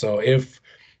together. So if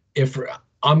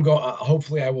I'm going,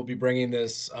 hopefully I will be bringing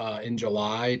this in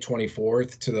July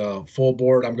 24th to the full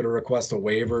board. I'm going to request a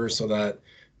waiver so that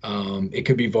it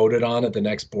could be voted on at the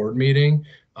next board meeting.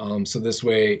 So this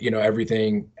way,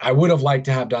 everything, I would have liked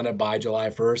to have done it by July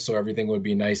 1st, so everything would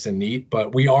be nice and neat,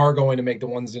 but we are going to make the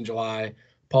ones in July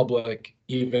public,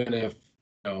 even if,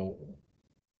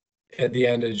 at the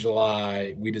end of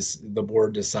July, the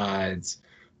board decides,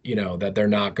 that they're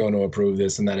not going to approve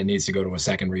this and that it needs to go to a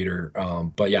second reader.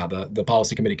 But yeah, the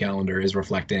policy committee calendar is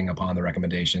reflecting upon the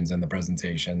recommendations and the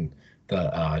presentation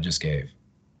that I just gave.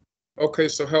 Okay,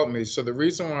 so help me. So the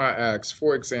reason why I asked,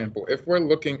 for example, if we're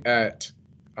looking at,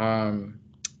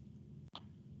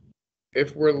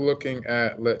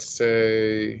 let's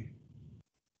say,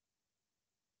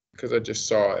 because I just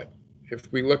saw it, if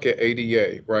we look at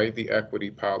ADA, right, the equity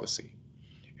policy,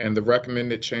 and the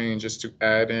recommended change is to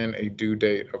add in a due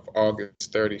date of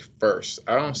August 31st.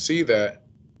 I don't see that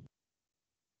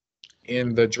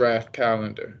in the draft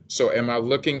calendar. So am I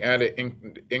looking at it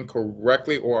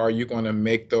incorrectly, or are you going to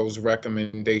make those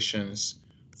recommendations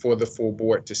for the full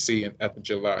board to see at the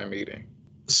July meeting?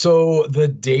 So the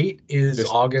date is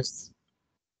August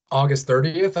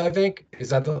 30th, I think.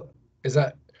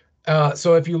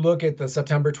 So if you look at the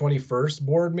September 21st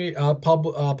board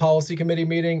policy committee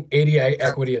meeting, ADA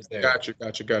equity is there. Gotcha.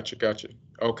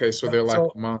 Okay, so they're like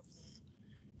a month.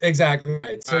 Exactly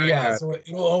right. So yeah, so it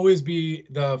will always be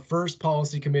the first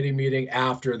policy committee meeting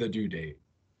after the due date.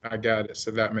 I got it.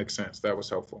 So that makes sense. That was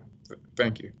helpful.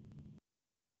 Thank you.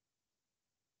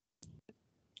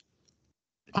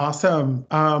 Awesome.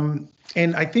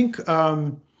 And I think,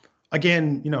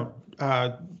 again,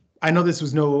 I know this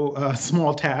was no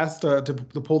small task to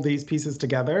pull these pieces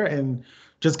together and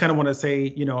just kind of want to say,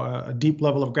 a deep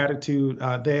level of gratitude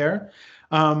there.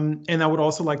 And I would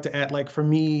also like to add, like, for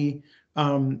me,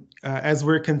 as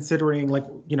we're considering, like,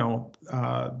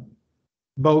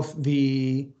 both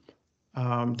the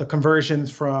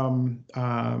conversions from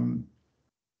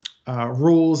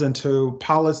rules into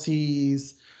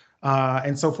policies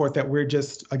and so forth, that we're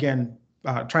just, again,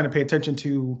 trying to pay attention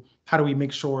to how do we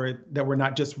make sure that we're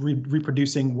not just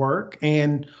reproducing work.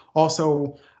 And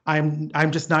also,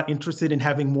 I'm just not interested in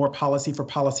having more policy for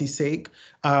policy's sake.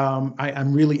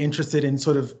 I'm really interested in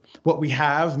sort of what we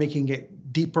have, making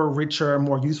it deeper, richer,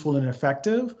 more useful and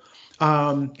effective.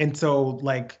 And so,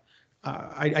 like,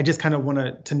 I just kind of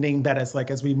want to name that as,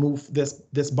 like, as we move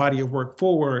this body of work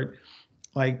forward,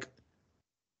 like,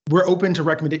 we're open to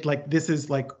recommend, like, this is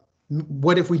like,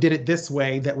 what if we did it this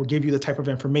way that would give you the type of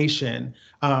information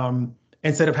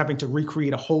instead of having to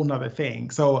recreate a whole nother thing.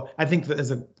 So I think that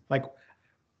as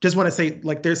just want to say,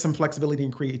 like, there's some flexibility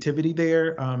and creativity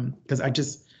there, because I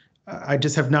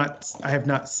have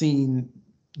not seen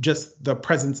just the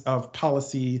presence of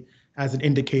policy as an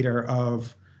indicator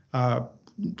of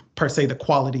per se the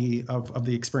quality of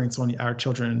the experience on our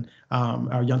children,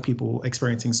 our young people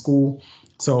experiencing school.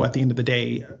 So at the end of the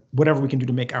day, whatever we can do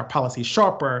to make our policies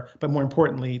sharper, but more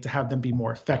importantly, to have them be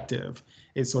more effective,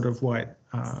 is sort of what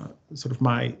sort of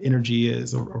my energy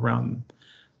is around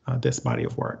this body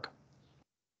of work.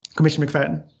 Commissioner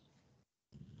McFadden.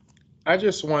 I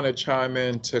just want to chime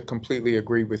in to completely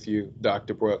agree with you,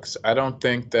 Dr. Brooks. I don't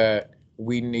think that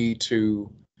we need to,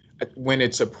 when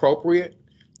it's appropriate,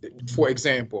 for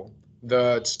example,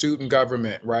 the student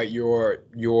government, right? You're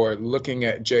looking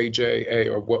at JJA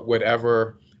or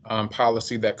whatever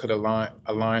policy that could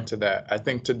align to that. I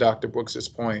think, to Dr. Brooks's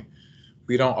point,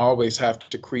 we don't always have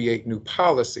to create new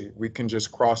policy. We can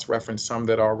just cross-reference some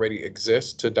that already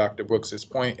exist, to Dr. Brooks's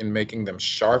point, in making them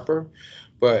sharper.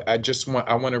 But I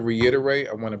want to reiterate,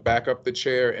 I want to back up the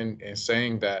chair in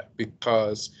saying that,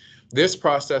 because this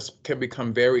process can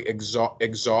become very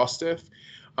exhaustive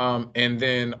and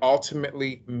then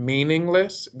ultimately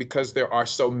meaningless, because there are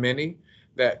so many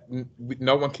that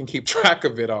no one can keep track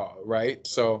of it all, right?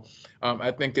 So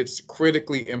I think it's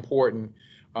critically important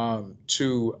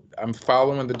I'm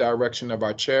following the direction of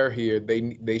our chair here.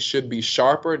 They should be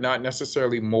sharper, not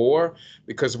necessarily more,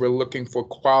 because we're looking for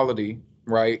quality,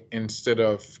 right, instead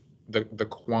of the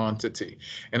quantity.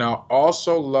 And I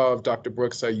also love, Dr.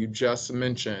 Brooks, how you just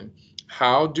mentioned,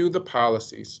 how do the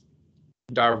policies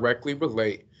directly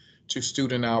relate to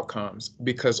student outcomes?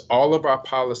 Because all of our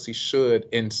policies should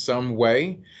in some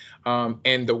way,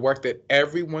 and the work that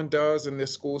everyone does in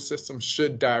this school system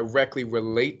should directly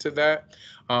relate to that.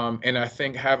 And I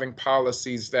think having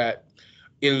policies that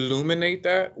illuminate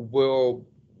that will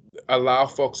allow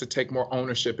folks to take more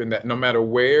ownership in that, no matter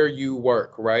where you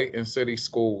work, right, in city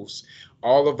schools.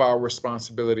 All of our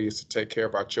responsibility is to take care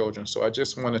of our children. So I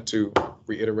just wanted to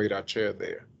reiterate our chair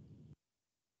there.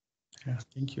 Yeah,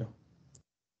 thank you.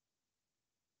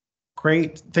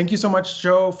 Great. Thank you so much,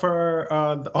 Joe, for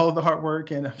all of the hard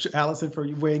work, and Allison for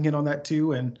weighing in on that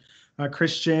too. And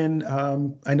Christian,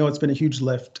 I know it's been a huge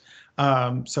lift.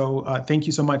 So thank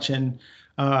you so much. And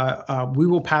we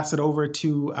will pass it over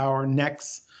to our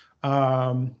next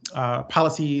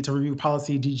policy to review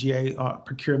policy DGA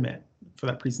procurement for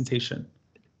that presentation.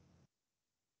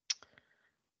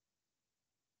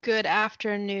 Good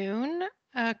afternoon,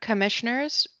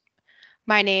 commissioners.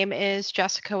 My name is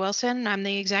Jessica Wilson. I'm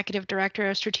the Executive Director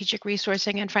of Strategic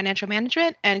Resourcing and Financial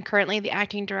Management, and currently the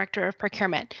Acting Director of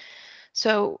Procurement.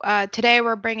 So today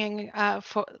we're bringing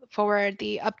forward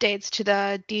the updates to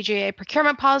the DGA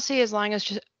procurement policy, as long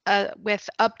as with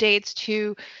updates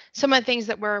to some of the things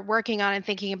that we're working on and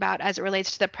thinking about as it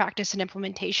relates to the practice and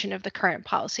implementation of the current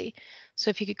policy. So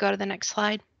if you could go to the next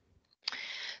slide.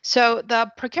 So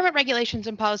the procurement regulations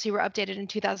and policy were updated in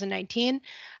 2019.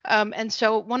 And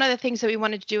so one of the things that we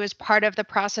wanted to do as part of the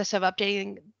process of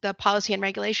updating the policy and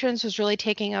regulations was really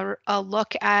taking a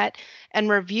look at and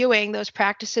reviewing those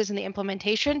practices and the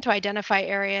implementation to identify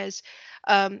areas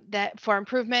that for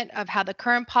improvement of how the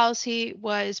current policy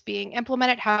was being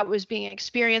implemented, how it was being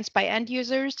experienced by end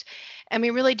users. And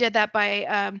we really did that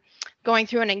by going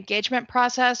through an engagement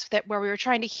process where we were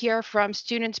trying to hear from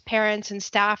students, parents, and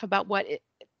staff about what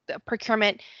the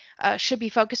procurement should be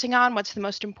focusing on, what's the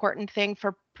most important thing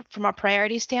from a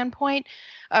priority standpoint,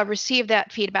 receive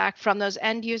that feedback from those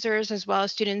end users as well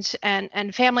as students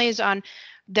and families on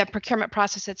the procurement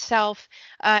process itself,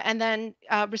 and then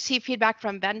receive feedback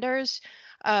from vendors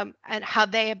and how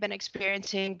they have been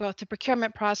experiencing both the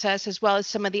procurement process as well as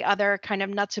some of the other kind of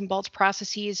nuts and bolts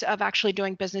processes of actually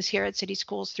doing business here at City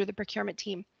Schools through the procurement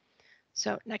team.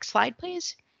 So next slide,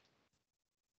 please.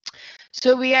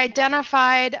 So we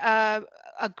identified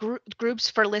groups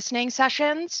for listening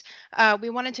sessions. We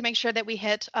wanted to make sure that we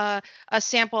hit a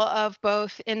sample of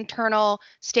both internal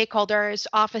stakeholders,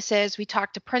 offices. We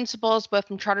talked to principals, both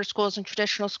from charter schools and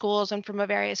traditional schools and from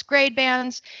various grade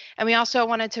bands. And we also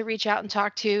wanted to reach out and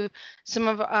talk to some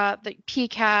of the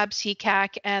PCAB,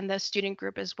 CCAC, and the student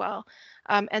group as well.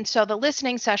 And so the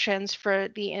listening sessions for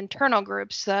the internal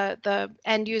groups, the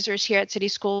end users here at City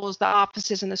Schools, the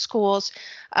offices in the schools,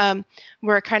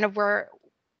 were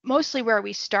mostly where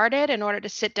we started in order to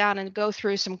sit down and go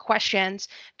through some questions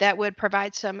that would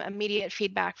provide some immediate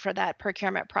feedback for that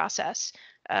procurement process.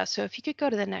 So if you could go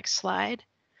to the next slide.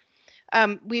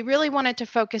 We really wanted to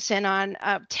focus in on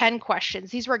 10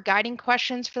 questions. These were guiding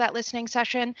questions for that listening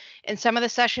session. In some of the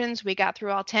sessions, we got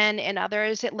through all 10. In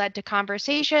others, it led to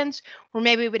conversations where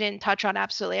maybe we didn't touch on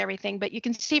absolutely everything. But you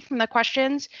can see from the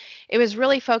questions, it was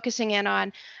really focusing in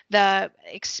on the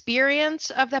experience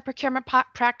of the procurement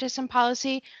practice and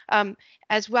policy,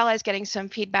 as well as getting some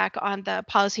feedback on the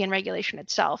policy and regulation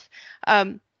itself.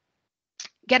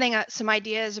 Getting some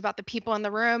ideas about the people in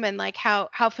the room and like how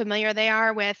familiar they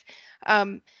are with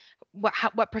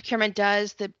what procurement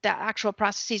does, the actual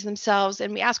processes themselves.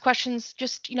 And we ask questions,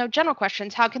 just general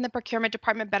questions. How can the procurement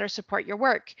department better support your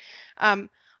work?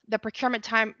 The procurement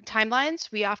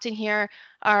timelines we often hear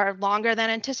are longer than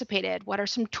anticipated. What are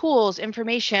some tools,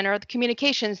 information, or the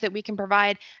communications that we can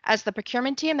provide as the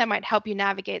procurement team that might help you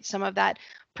navigate some of that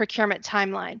procurement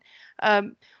timeline?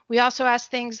 We also ask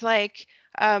things like,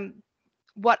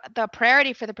 what the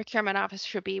priority for the procurement office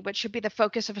should be, what should be the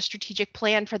focus of a strategic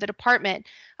plan for the department.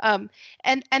 And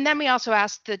then we also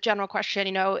asked the general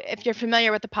question, if you're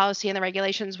familiar with the policy and the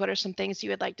regulations, what are some things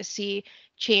you would like to see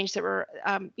change that were,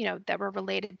 that were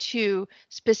related to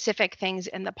specific things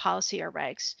in the policy or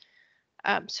regs.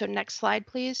 So next slide,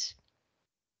 please.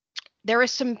 There were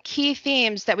some key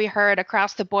themes that we heard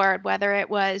across the board, whether it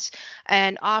was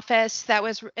an office that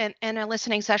was in a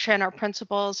listening session or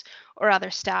principals or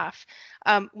other staff.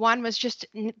 One was just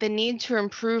the need to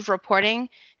improve reporting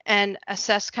and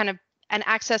assess and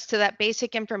access to that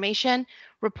basic information,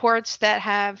 reports that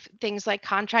have things like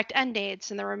contract end dates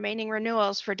and the remaining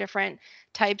renewals for different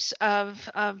types of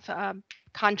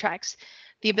contracts,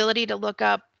 the ability to look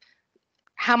up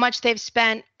how much they've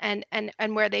spent and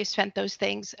where they've spent those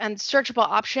things, and searchable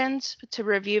options to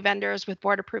review vendors with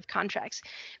board approved contracts.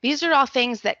 These are all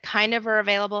things that kind of are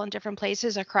available in different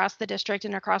places across the district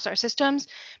and across our systems,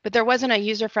 but there wasn't a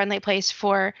user-friendly place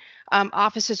for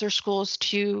offices or schools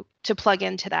to plug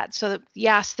into that. So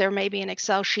yes, there may be an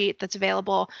Excel sheet that's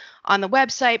available on the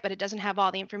website, but it doesn't have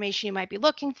all the information you might be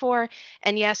looking for.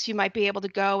 And yes, you might be able to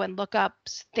go and look up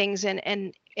things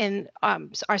in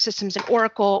our systems in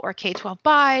Oracle or K-12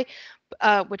 Buy,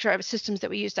 which are systems that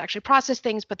we use to actually process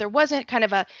things, but there wasn't kind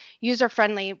of a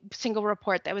user-friendly single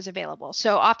report that was available.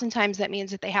 So oftentimes that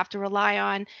means that they have to rely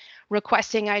on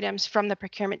requesting items from the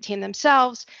procurement team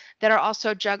themselves that are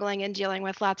also juggling and dealing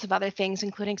with lots of other things,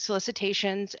 including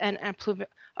solicitations and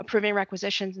approving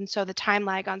requisitions. And so the time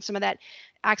lag on some of that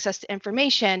access to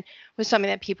information was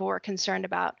something that people were concerned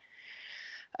about.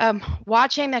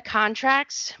 Watching the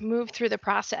contracts move through the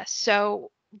process.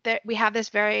 So we have this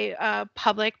very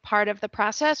public part of the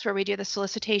process where we do the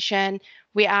solicitation,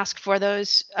 we ask for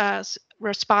those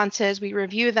responses, we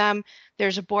review them,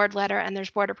 there's a board letter and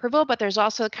there's board approval, but there's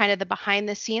also kind of the behind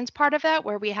the scenes part of that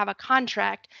where we have a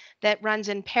contract that runs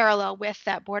in parallel with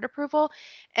that board approval.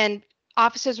 And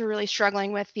offices are really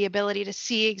struggling with the ability to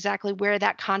see exactly where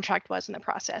that contract was in the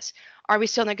process. Are we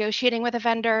still negotiating with a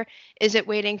vendor? Is it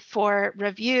waiting for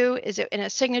review? Is it in a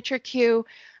signature queue?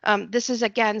 This is,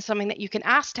 again, something that you can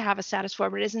ask to have a status for,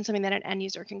 but it isn't something that an end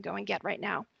user can go and get right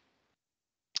now.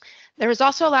 There is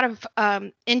also a lot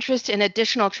of interest in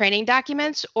additional training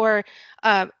documents or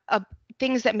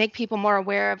things that make people more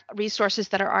aware of resources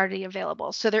that are already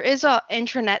available. So there is an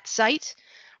intranet site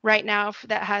right now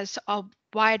that has a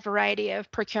wide variety of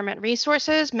procurement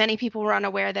resources. Many people were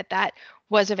unaware that that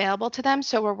was available to them.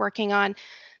 So we're working on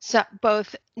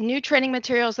both new training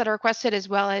materials that are requested as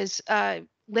well as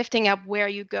lifting up where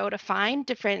you go to find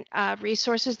different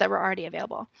resources that were already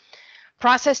available.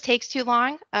 Process takes too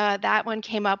long. That one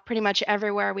came up pretty much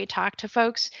everywhere we talked to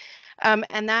folks.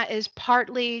 And that is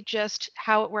partly just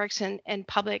how it works in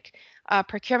public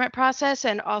procurement process,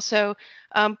 and also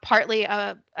partly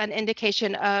an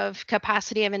indication of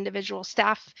capacity of individual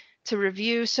staff to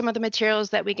review some of the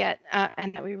materials that we get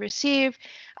and that we receive,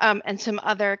 and some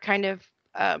other kind of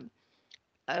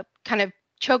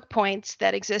choke points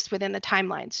that exist within the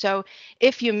timeline. So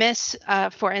if you miss,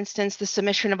 for instance, the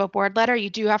submission of a board letter,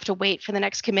 you do have to wait for the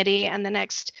next committee and the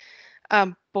next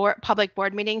public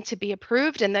board meeting to be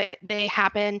approved, and they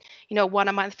happen, one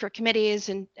a month for committees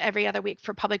and every other week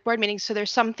for public board meetings. So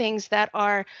there's some things that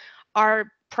are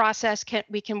our process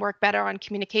we can work better on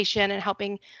communication and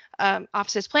helping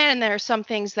offices plan, and there are some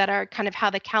things that are kind of how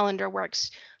the calendar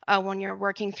works when you're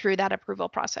working through that approval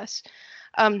process.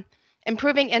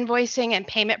 Improving invoicing and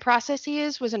payment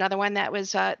processes was another one that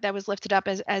was lifted up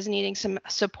as needing some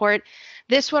support.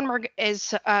 This one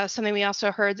is something we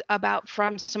also heard about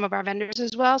from some of our vendors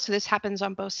as well. So this happens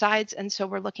on both sides, and so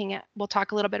we'll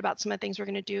talk a little bit about some of the things we're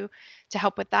going to do to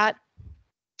help with that.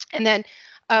 And then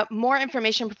more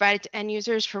information provided to end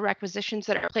users for requisitions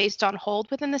that are placed on hold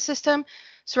within the system.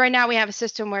 So right now we have a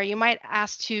system where you might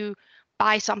ask to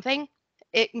buy something.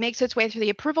 It makes its way through the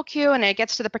approval queue and it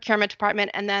gets to the procurement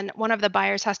department, and then one of the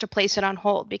buyers has to place it on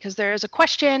hold because there is a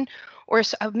question or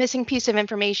a missing piece of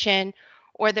information,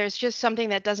 or there's just something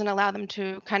that doesn't allow them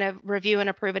to kind of review and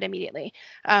approve it immediately.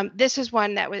 This is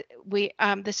one that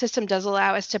the system does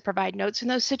allow us to provide notes in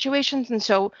those situations. And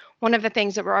so one of the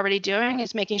things that we're already doing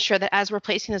is making sure that as we're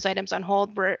placing those items on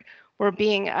hold, we're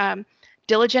being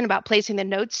diligent about placing the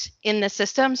notes in the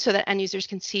system so that end users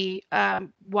can see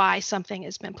why something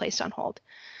has been placed on hold.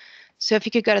 So if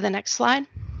you could go to the next slide.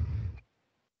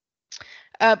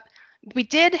 We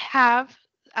did have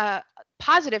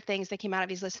positive things that came out of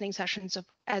these listening sessions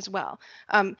as well.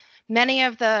 Many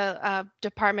of the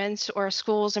departments or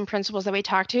schools and principals that we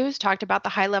talked about the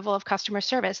high level of customer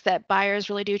service, that buyers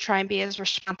really do try and be as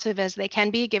responsive as they can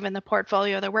be given the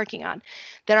portfolio they're working on,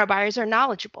 that our buyers are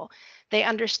knowledgeable. They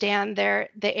understand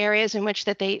the areas in which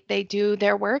that they do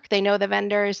their work. They know the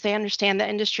vendors, they understand the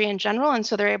industry in general, and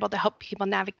so they're able to help people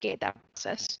navigate that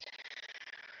process.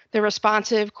 They're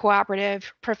responsive,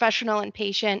 cooperative, professional, and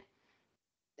patient.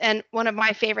 And one of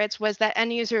my favorites was that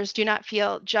end users do not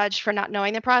feel judged for not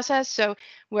knowing the process. So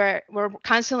we're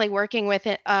constantly working with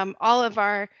all of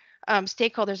our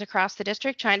stakeholders across the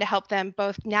district, trying to help them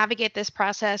both navigate this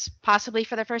process, possibly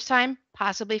for the first time,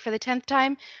 possibly for the 10th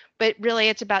time, but really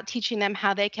it's about teaching them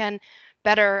how they can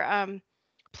better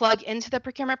plug into the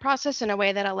procurement process in a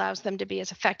way that allows them to be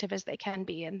as effective as they can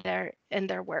be in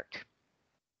their work.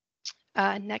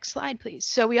 Next slide, please.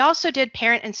 So we also did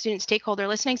parent and student stakeholder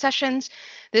listening sessions.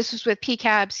 This was with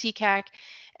PCAB, CCAC,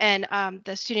 and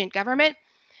the student government.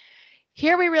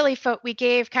 Here we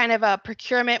gave kind of a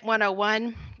procurement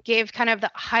 101, gave kind of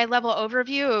the high level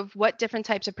overview of what different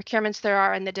types of procurements there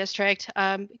are in the district,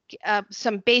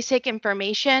 some basic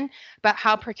information about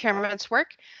how procurements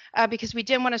work, because we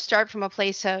didn't want to start from a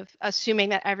place of assuming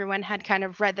that everyone had kind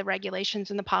of read the regulations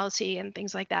and the policy and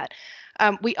things like that.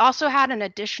 We also had an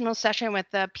additional session with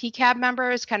the PCAB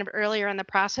members kind of earlier in the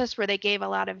process where they gave a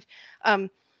lot of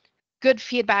good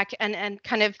feedback and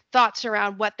kind of thoughts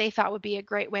around what they thought would be a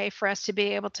great way for us to be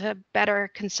able to better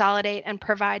consolidate and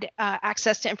provide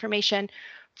access to information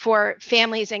for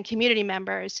families and community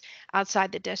members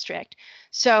outside the district.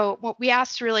 So we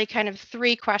asked really kind of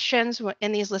 3 questions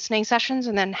in these listening sessions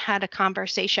and then had a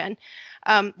conversation.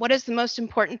 What is the most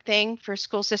important thing for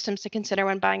school systems to consider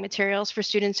when buying materials for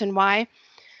students, and why?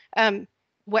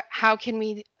 How can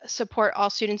we support all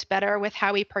students better with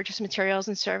how we purchase materials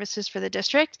and services for the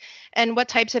district? And what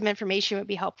types of information would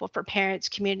be helpful for parents,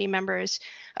 community members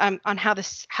on how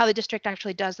the district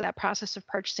actually does that process of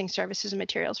purchasing services and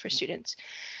materials for students?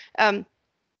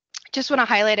 Just want to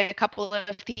highlight a couple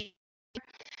of the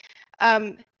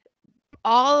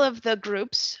all of the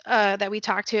groups that we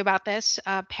talked to about this,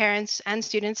 parents and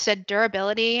students, said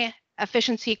durability,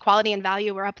 efficiency, quality, and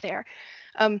value were up there.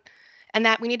 And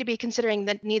that we need to be considering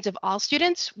the needs of all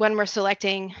students when we're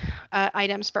selecting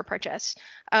items for purchase.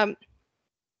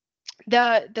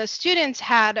 The students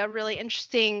had a really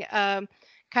interesting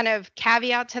kind of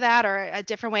caveat to that, or a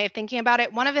different way of thinking about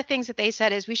it. One of the things that they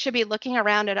said is we should be looking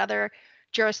around at other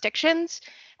jurisdictions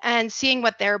and seeing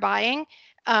what they're buying,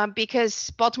 because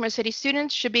Baltimore City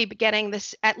students should be getting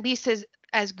this at least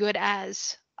as good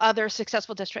as other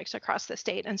successful districts across the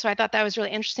state. And so I thought that was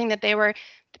really interesting that they were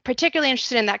particularly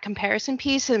interested in that comparison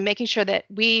piece and making sure that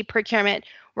we procurement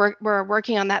were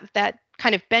working on that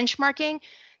kind of benchmarking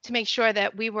to make sure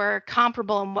that we were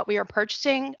comparable in what we were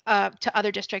purchasing to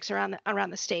other districts around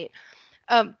the state.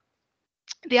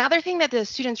 The other thing that the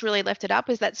students really lifted up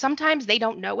is that sometimes they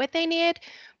don't know what they need,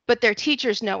 but their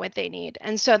teachers know what they need.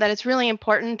 And so that it's really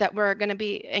important that we're going to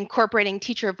be incorporating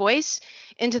teacher voice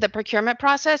into the procurement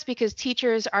process, because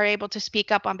teachers are able to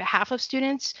speak up on behalf of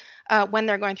students when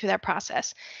they're going through that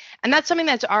process. And that's something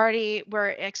that's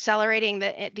we're accelerating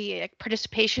the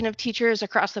participation of teachers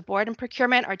across the board in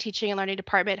procurement. Our teaching and learning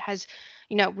department has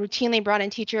routinely brought in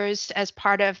teachers as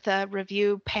part of the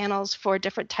review panels for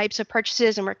different types of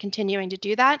purchases, and we're continuing to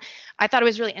do that. I thought it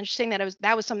was really interesting that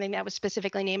that was something that was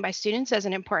specifically named by students as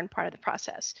an important part of the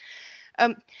process.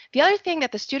 The other thing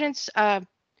that the students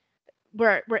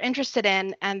were interested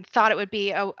in and thought it would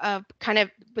be a kind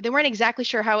of, but they weren't exactly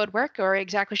sure how it would work or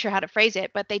exactly sure how to phrase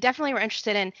it, but they definitely were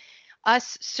interested in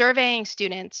us surveying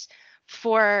students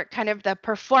for kind of the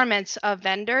performance of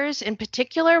vendors in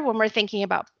particular when we're thinking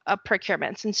about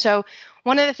procurements. And so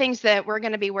one of the things that we're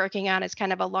going to be working on is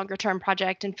kind of a longer term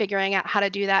project, and figuring out how to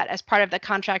do that as part of the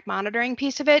contract monitoring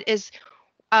piece of it is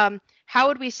how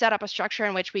would we set up a structure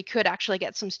in which we could actually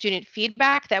get some student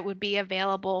feedback that would be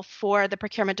available for the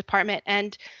procurement department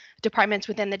and departments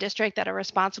within the district that are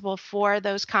responsible for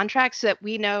those contracts, so that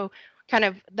we know kind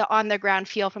of the on the ground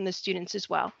feel from the students as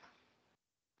well.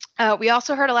 We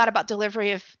also heard a lot about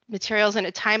delivery of materials in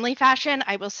a timely fashion.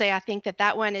 I will say I think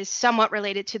that one is somewhat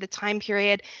related to the time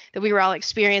period that we were all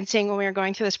experiencing when we were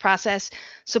going through this process.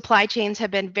 Supply chains have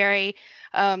been very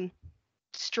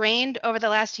strained over the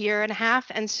last year and a half.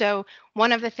 And so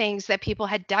one of the things that people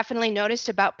had definitely noticed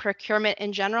about procurement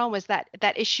in general was that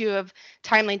issue of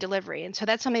timely delivery. And so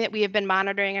that's something that we have been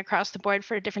monitoring across the board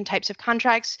for different types of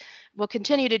contracts. We'll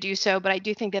continue to do so, but I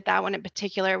do think that one in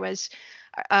particular was,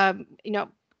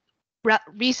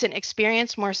 recent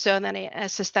experience more so than a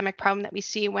systemic problem that we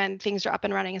see when things are up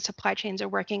and running and supply chains are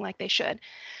working like they should.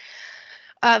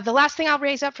 The last thing I'll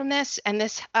raise up from this, and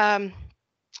this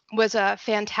was a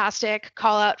fantastic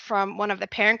call out from one of the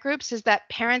parent groups, is that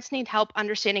parents need help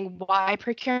understanding why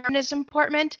procurement is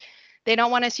important. They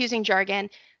don't want us using jargon.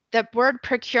 The word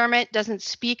procurement doesn't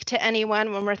speak to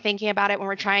anyone when we're thinking about it, when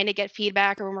we're trying to get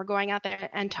feedback or when we're going out there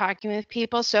and talking with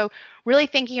people. So really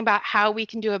thinking about how we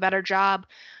can do a better job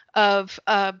of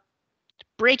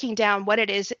breaking down what it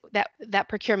is that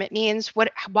procurement means,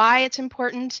 why it's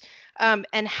important,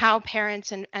 and how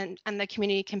parents and the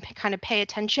community can kind of pay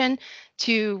attention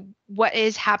to what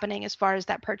is happening as far as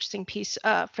that purchasing piece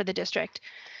for the district.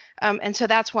 And so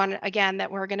that's one, again, that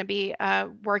we're going to be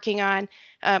working on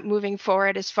moving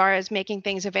forward as far as making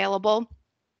things available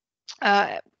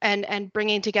and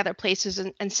bringing together places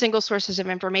and single sources of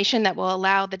information that will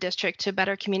allow the district to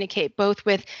better communicate both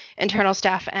with internal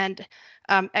staff and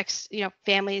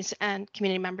families and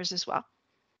community members as well.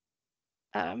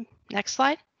 Next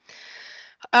slide.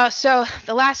 So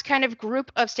the last kind of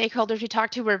group of stakeholders we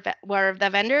talked to were the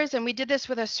vendors, and we did this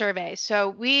with a survey. So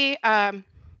we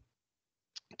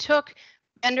took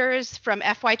vendors from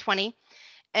FY20,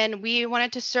 and we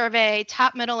wanted to survey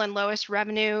top, middle, and lowest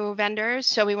revenue vendors.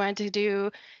 So we wanted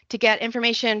to get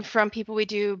information from people we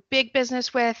do big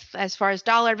business with as far as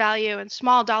dollar value and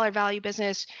small dollar value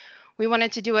business. We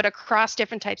wanted to do it across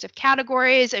different types of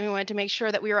categories, and we wanted to make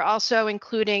sure that we were also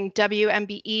including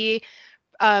WMBE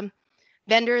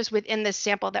vendors within this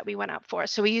sample that we went out for.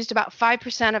 So we used about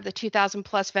 5% of the 2,000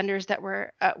 plus vendors that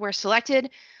were selected,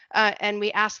 and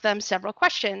we asked them several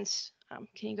questions.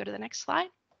 Can you go to the next slide?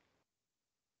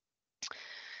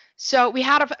 So we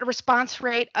had a response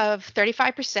rate of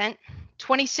 35%.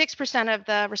 26% of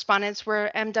the respondents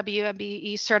were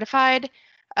MWMBE certified.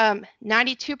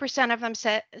 92% of them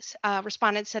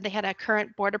respondents said they had a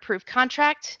current board approved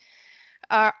contract.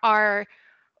 Our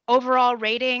overall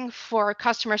rating for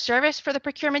customer service for the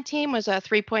procurement team was a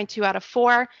 3.2 out of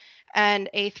 4 and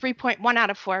a 3.1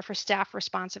 out of 4 for staff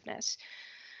responsiveness.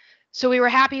 So we were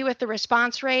happy with the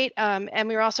response rate, and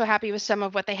we were also happy with some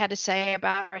of what they had to say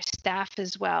about our staff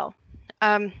as well.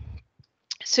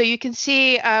 So you can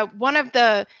see one of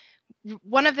the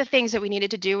things that we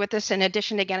needed to do with this, in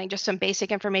addition to getting just some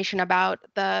basic information about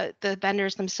the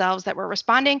vendors themselves that were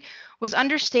responding, was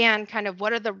understand kind of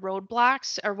what are the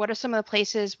roadblocks or what are some of the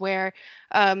places where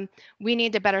we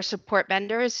need to better support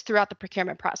vendors throughout the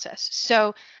procurement process.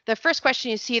 So the first question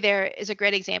you see there is a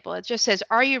great example. It just says,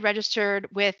 are you registered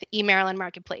with eMaryland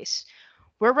Marketplace?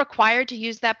 We're required to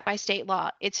use that by state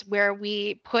law. It's where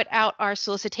we put out our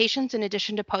solicitations in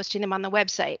addition to posting them on the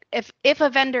website. If a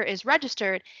vendor is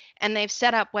registered and they've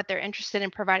set up what they're interested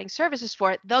in providing services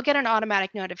for, they'll get an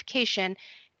automatic notification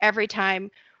every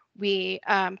time we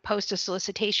post a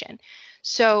solicitation.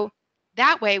 So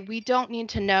that way we don't need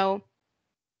to know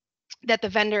that the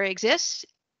vendor exists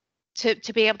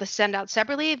to be able to send out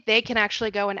separately. They can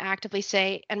actually go and actively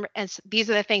say, and these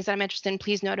are the things that I'm interested in,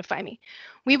 please notify me.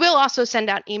 We will also send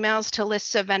out emails to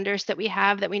lists of vendors that we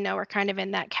have that we know are kind of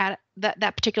in that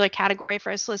particular category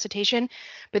for a solicitation.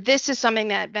 But this is something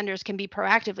that vendors can be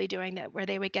proactively doing, that where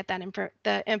they would get that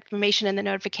the information and the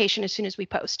notification as soon as we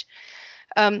post.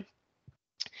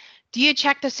 Do you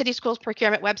check the city schools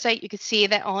procurement website? You could see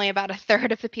that only about a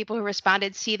third of the people who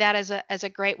responded see that as a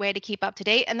great way to keep up to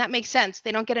date. And that makes sense.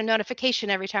 They don't get a notification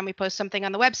every time we post something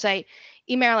on the website.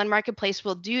 eMaryland Marketplace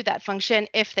will do that function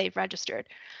if they've registered.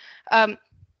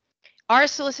 Are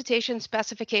solicitation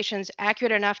specifications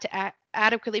accurate enough to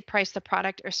adequately price the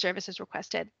product or services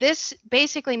requested? This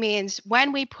basically means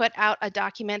when we put out a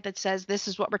document that says this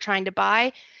is what we're trying to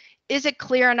buy, is it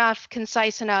clear enough,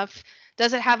 concise enough?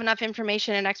 Does it have enough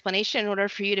information and explanation in order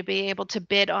for you to be able to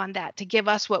bid on that, to give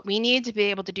us what we need to be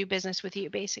able to do business with you,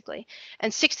 basically?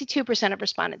 And 62% of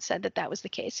respondents said that that was the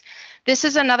case. This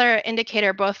is another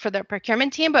indicator both for the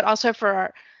procurement team, but also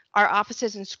for our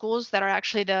offices and schools that are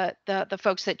actually the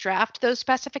folks that draft those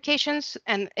specifications.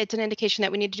 And it's an indication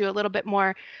that we need to do a little bit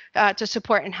more to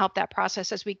support and help that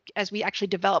process as we actually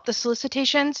develop the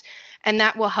solicitations. And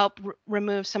that will help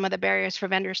remove some of the barriers for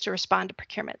vendors to respond to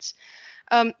procurements.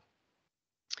 Are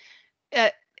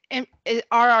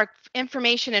our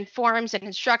information and forms and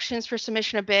instructions for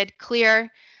submission of bid clear?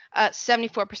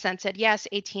 74% said yes,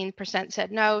 18% said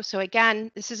no. So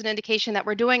again, this is an indication that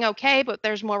we're doing okay, but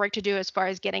there's more work to do as far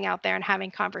as getting out there and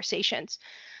having conversations.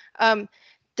 And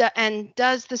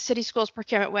does the city schools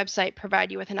procurement website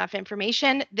provide you with enough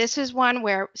information? This is one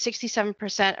where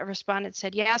 67% of respondents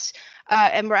said yes,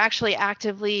 and we're actually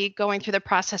actively going through the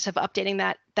process of updating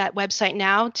that website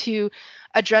now to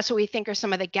address what we think are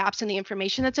some of the gaps in the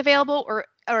information that's available,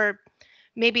 or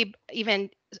maybe even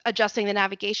adjusting the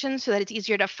navigation so that it's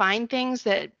easier to find things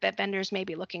that vendors may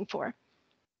be looking for.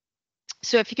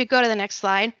 So if you could go to the next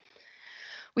slide.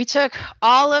 We took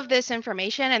all of this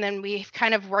information and then we've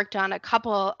kind of worked on a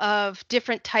couple of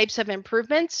different types of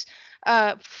improvements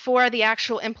for the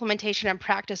actual implementation and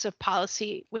practice of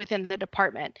policy within the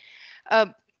department.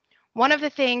 One of the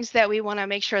things that we want to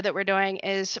make sure that we're doing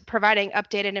is providing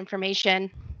updated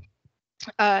information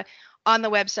on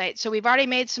the website. So we've already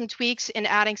made some tweaks in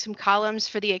adding some columns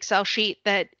for the Excel sheet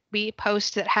that we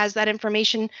post that has that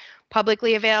information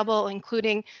publicly available,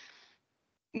 including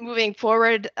moving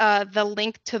forward the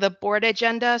link to the board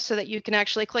agenda so that you can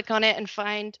actually click on it and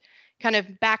find kind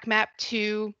of back map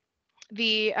to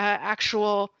the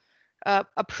actual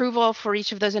approval for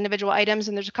each of those individual items.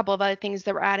 And there's a couple of other things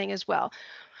that we're adding as well.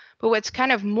 But what's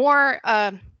kind of more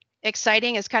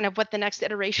exciting is kind of what the next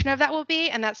iteration of that will be,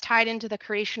 and that's tied into the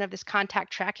creation of this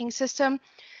contact tracking system.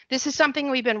 This is something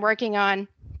we've been working on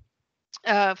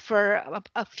for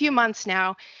a few months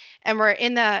now, and we're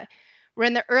in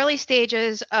the early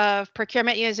stages of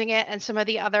procurement using it and some of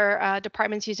the other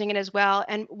departments using it as well.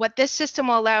 And what this system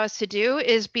will allow us to do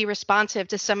is be responsive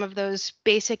to some of those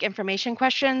basic information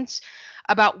questions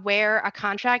about where a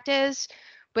contract is.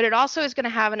 But it also is going to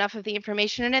have enough of the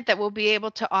information in it that we'll be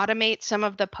able to automate some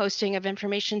of the posting of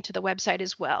information to the website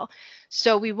as well.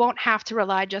 So we won't have to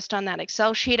rely just on that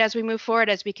Excel sheet as we move forward,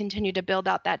 as we continue to build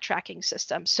out that tracking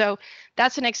system. So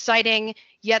that's an exciting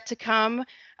yet to come,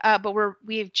 but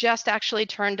we've just actually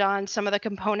turned on some of the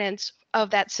components of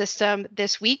that system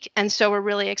this week. And so we're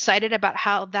really excited about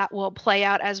how that will play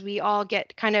out as we all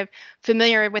get kind of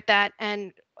familiar with that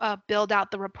and build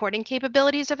out the reporting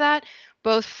capabilities of that,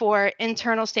 both for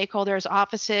internal stakeholders,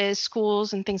 offices,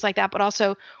 schools, and things like that, but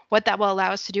also what that will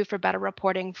allow us to do for better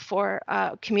reporting for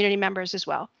community members as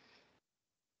well.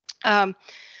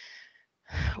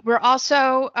 We're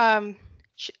also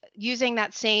using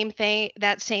that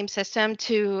same system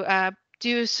to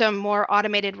do some more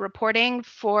automated reporting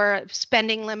for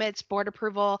spending limits, board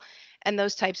approval, and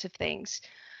those types of things.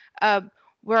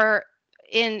 We're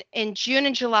in June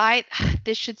and July,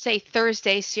 this should say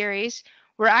Thursday series.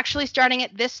 We're actually starting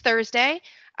it this Thursday.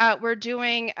 We're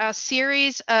doing a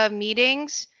series of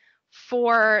meetings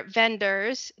for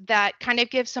vendors that kind of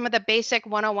give some of the basic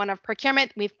 101 of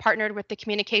procurement. We've partnered with the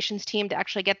communications team to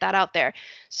actually get that out there.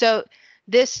 So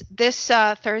this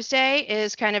Thursday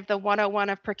is kind of the 101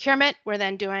 of procurement. We're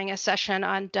then doing a session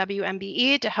on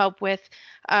WMBE to help with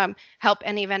help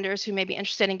any vendors who may be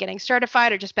interested in getting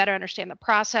certified or just better understand the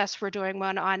process. We're doing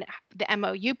one on the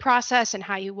MOU process and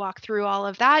how you walk through all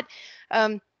of that,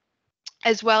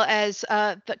 as well as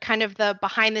the kind of the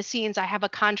behind the scenes. I have a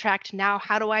contract now.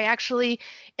 How do I actually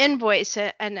invoice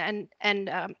it and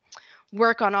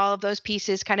work on all of those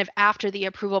pieces kind of after the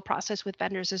approval process with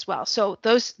vendors as well. So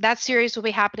that series will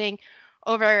be happening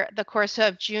over the course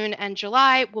of June and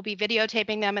July. We'll be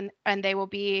videotaping them and they will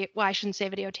be, well, I shouldn't say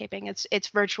videotaping, it's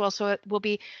virtual. So we'll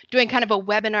be doing kind of a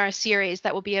webinar series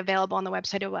that will be available on the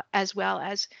website, as well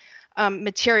as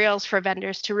materials for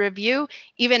vendors to review,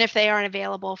 even if they aren't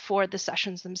available for the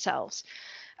sessions themselves.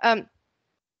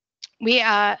 We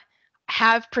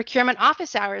have procurement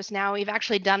office hours now. We've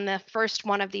actually done the first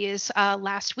one of these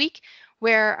last week,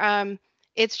 where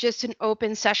It's just an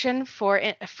open session for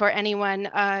anyone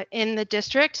in the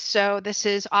district. So this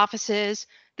is offices.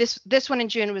 This one in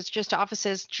June was just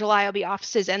offices. July will be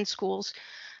offices and schools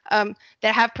that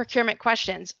have procurement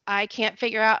questions. I can't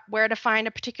figure out where to find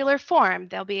a particular form.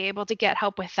 They'll be able to get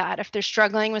help with that. If they're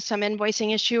struggling with some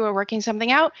invoicing issue or working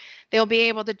something out, they'll be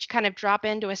able to kind of drop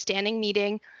into a standing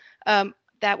meeting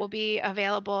that will be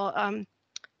available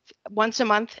once a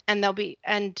month, and they'll be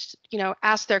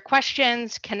ask their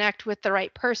questions, connect with the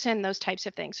right person, those types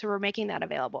of things. So we're making that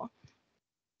available.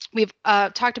 We've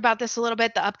talked about this a little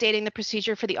bit, the updating the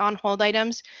procedure for the on-hold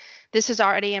items. This is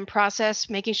already in process,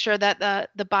 making sure that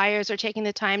the buyers are taking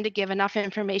the time to give enough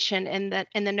information in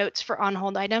the notes for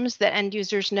on-hold items that end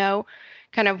users know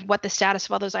kind of what the status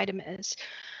of all those items is.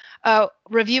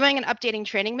 Reviewing and updating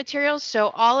training materials. So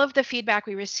all of the feedback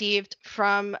we received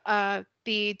from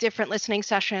the different listening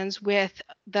sessions with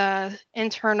the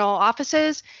internal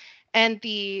offices and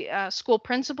the school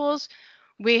principals,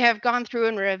 we have gone through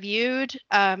and reviewed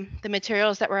the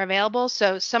materials that were available.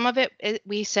 So some of it,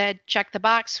 we said, check the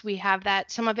box. We have that.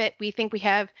 Some of it, we think we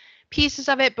have pieces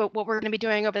of it, but what we're going to be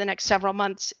doing over the next several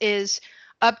months is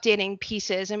updating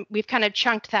pieces. And we've kind of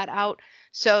chunked that out.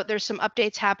 So there's some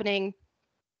updates happening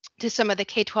to some of the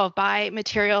K-12 buy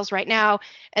materials right now.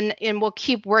 And we'll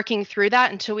keep working through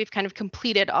that until we've kind of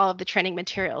completed all of the training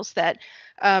materials that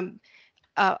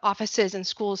offices and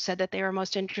schools said that they were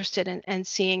most interested in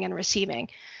seeing and receiving.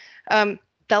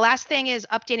 The last thing is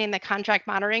updating the contract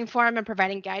monitoring form and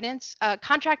providing guidance.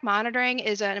 Contract monitoring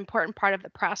is an important part of the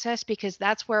process because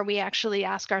that's where we actually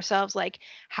ask ourselves, like,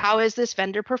 how is this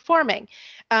vendor performing?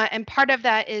 And part of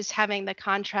that is having the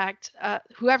contract,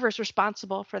 whoever's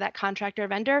responsible for that contract or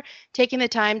vendor, taking the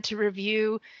time to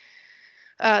review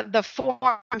the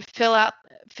form, fill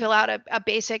out a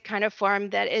basic kind of form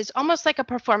that is almost like a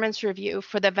performance review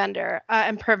for the vendor,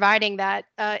 and providing that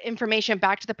information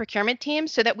back to the procurement team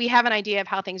so that we have an idea of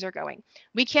how things are going.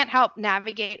 We can't help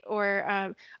navigate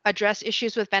or address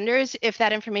issues with vendors if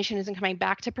that information isn't coming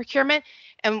back to procurement.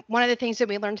 And one of the things that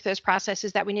we learned through this process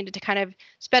is that we needed to kind of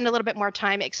spend a little bit more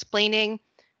time explaining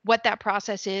what that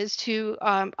process is to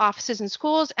offices and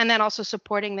schools, and then also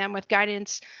supporting them with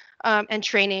guidance and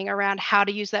training around how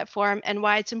to use that form and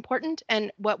why it's important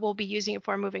and what we'll be using it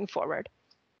for moving forward.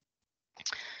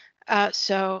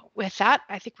 So with that,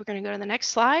 I think we're going to go to the next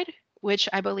slide, which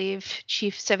I believe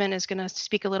Chief Sivan is going to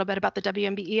speak a little bit about the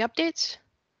WMBE updates.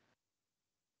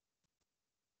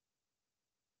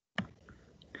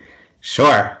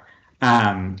 Sure.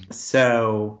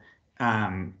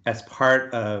 As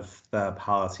part of the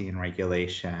policy and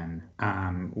regulation,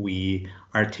 we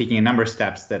are taking a number of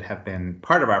steps that have been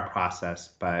part of our process,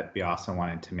 but we also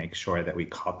wanted to make sure that we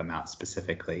called them out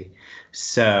specifically.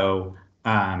 So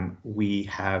we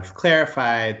have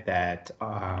clarified that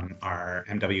our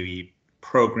MWE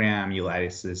program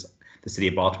utilizes the City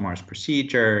of Baltimore's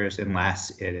procedures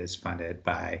unless it is funded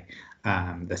by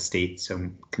the state's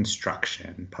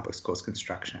construction, public schools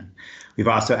construction. We've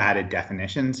also added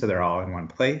definitions, so they're all in one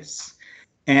place.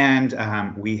 And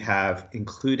we have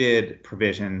included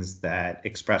provisions that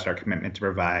express our commitment to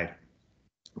provide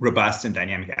robust and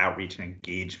dynamic outreach and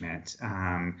engagement,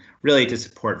 really to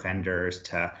support vendors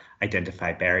to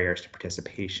identify barriers to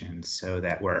participation so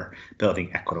that we're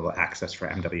building equitable access for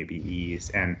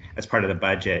MWBEs. And as part of the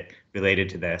budget related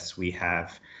to this, we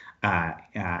have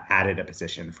added a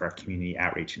position for a community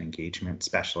outreach and engagement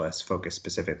specialist focused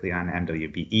specifically on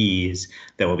MWBEs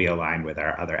that will be aligned with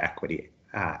our other equity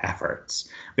efforts.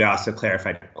 We also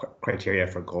clarified criteria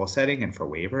for goal setting and for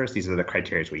waivers. These are the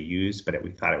criteria we use, but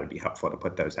we thought it would be helpful to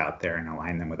put those out there and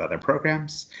align them with other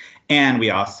programs. And we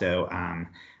also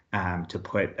to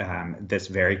put this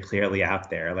very clearly out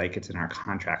there, like it's in our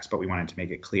contracts, but we wanted to make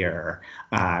it clearer,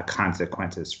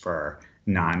 consequences for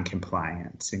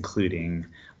non-compliance, including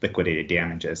liquidated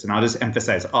damages. And I'll just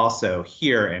emphasize also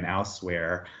here and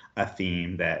elsewhere a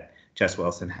theme that Jess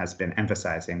Wilson has been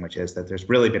emphasizing, which is that there's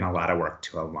really been a lot of work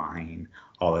to align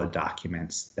all of the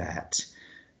documents that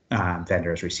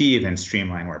vendors receive and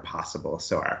streamline where possible.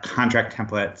 So our contract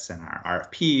templates and our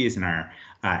RFPs and our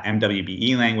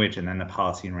MWBE language and then the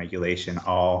policy and regulation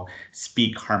all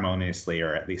speak harmoniously,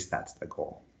 or at least that's the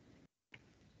goal.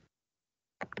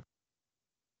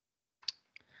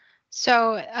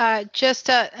 So and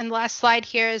the last slide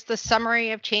here is the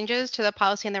summary of changes to the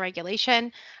policy and the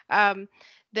regulation.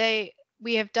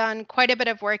 We have done quite a bit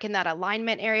of work in that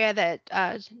alignment area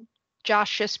that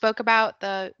Josh just spoke about.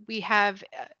 We have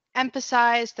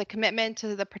emphasized the commitment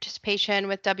to the participation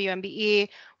with WMBE.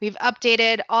 We've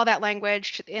updated all that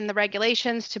language in the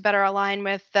regulations to better align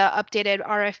with the updated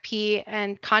RFP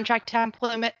and contract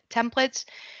templates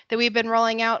that we've been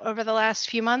rolling out over the last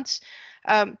few months.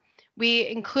 We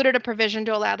included a provision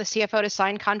to allow the CFO to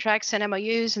sign contracts and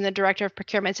MOUs in the Director of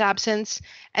Procurement's absence.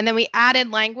 And then we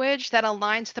added language that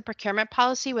aligns the procurement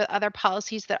policy with other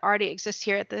policies that already exist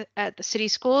here at the city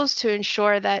schools to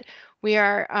ensure that we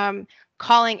are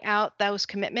calling out those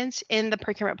commitments in the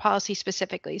procurement policy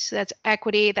specifically. So that's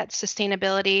equity, that's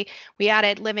sustainability. We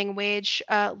added living wage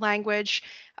language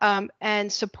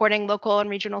and supporting local and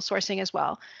regional sourcing as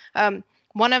well.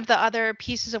 One of the other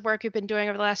pieces of work we've been doing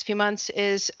over the last few months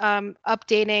is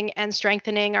updating and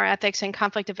strengthening our ethics and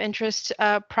conflict of interest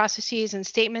processes and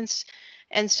statements.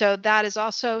 And so that is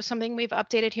also something we've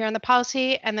updated here in the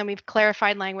policy. And then we've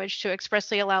clarified language to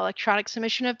expressly allow electronic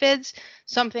submission of bids,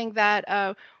 something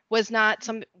that was not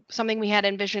something we had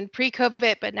envisioned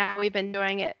pre-COVID, but now we've been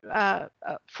doing it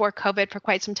for COVID for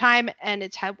quite some time, and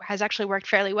it has actually worked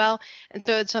fairly well. And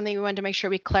so it's something we wanted to make sure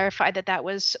we clarified that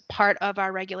was part of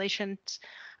our regulations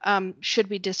should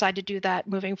we decide to do that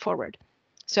moving forward.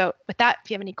 So with that,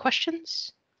 if you have any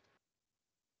questions.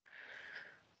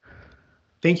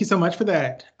 Thank you so much for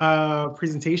that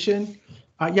presentation.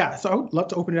 Yeah, so I would love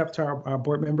to open it up to our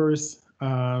board members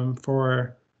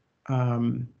for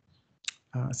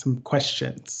some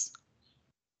questions.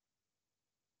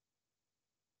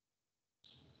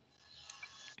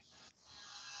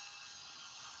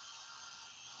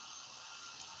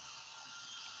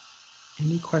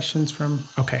 Any questions from,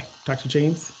 okay, Dr.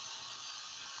 James?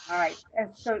 All right,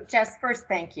 so Jess, first,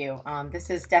 thank you. This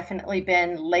has definitely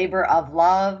been labor of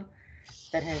love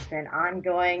that has been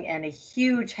ongoing and a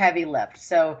huge heavy lift.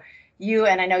 So you,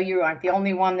 and I know you aren't the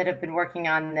only one that have been working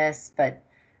on this, but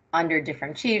under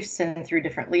different chiefs and through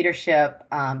different leadership,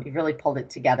 you've really pulled it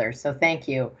together. So thank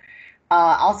you.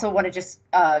 Also want to just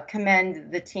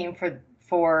commend the team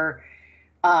for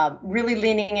really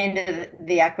leaning into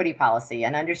the equity policy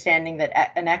and understanding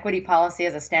that an equity policy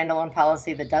as a standalone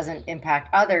policy that doesn't impact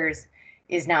others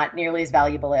is not nearly as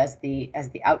valuable as the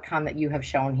outcome that you have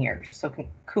shown here. So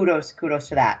kudos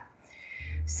to that.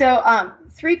 So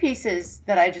three pieces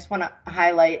that I just want to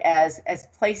highlight as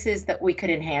places that we could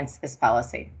enhance this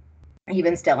policy,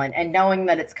 even still, and knowing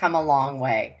that it's come a long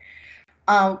way.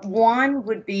 One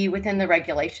would be within the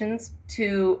regulations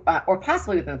to, or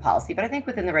possibly within the policy, but I think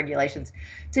within the regulations,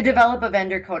 to develop a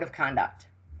vendor code of conduct.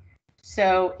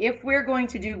 So if we're going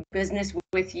to do business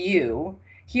with you,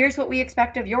 here's what we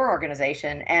expect of your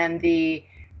organization, and the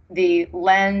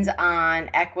lens on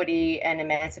equity and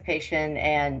emancipation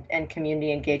and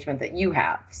community engagement that you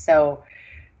have. So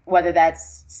whether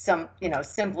that's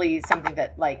simply something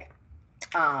that like,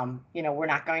 we're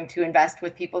not going to invest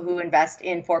with people who invest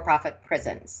in for-profit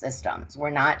prison systems. We're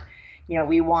not,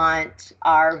 we want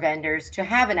our vendors to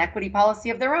have an equity policy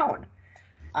of their own.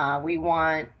 We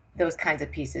want those kinds of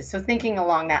pieces. So thinking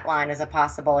along that line is a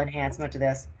possible enhancement to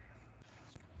this.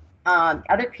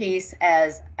 Other piece,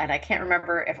 and I can't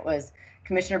remember if it was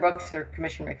Commissioner Brooks or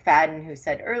Commissioner McFadden who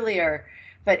said earlier,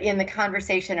 but in the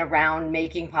conversation around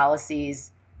making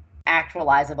policies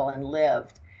actualizable and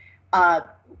lived,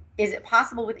 is it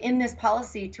possible within this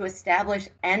policy to establish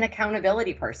an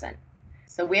accountability person?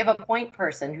 So we have a point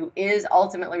person who is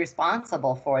ultimately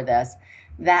responsible for this.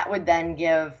 That would then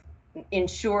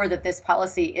ensure that this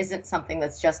policy isn't something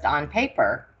that's just on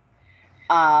paper,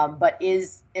 but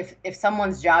is, if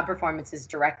someone's job performance is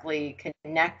directly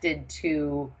connected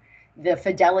to the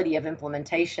fidelity of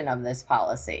implementation of this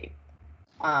policy,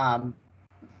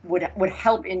 would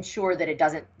help ensure that it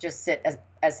doesn't just sit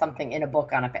as something in a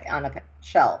book on a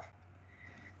shelf.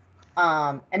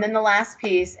 And then the last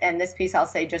piece, and this piece I'll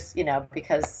say just,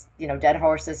 because, dead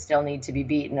horses still need to be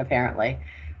beaten apparently,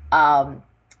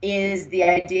 is the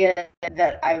idea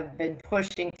that I've been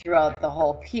pushing throughout the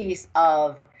whole piece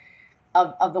of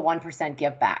the 1%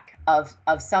 give back, of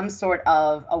some sort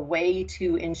of a way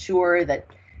to ensure that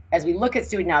as we look at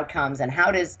student outcomes and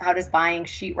how does buying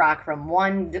sheetrock from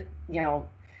one,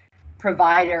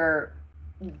 provider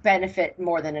benefit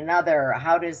more than another?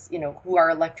 How does, who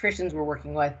our electricians we're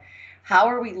working with, how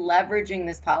are we leveraging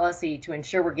this policy to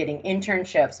ensure we're getting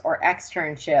internships or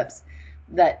externships,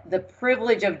 that the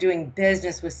privilege of doing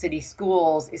business with city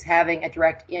schools is having a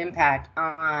direct impact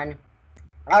on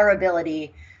our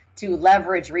ability to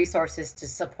leverage resources to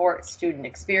support student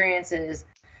experiences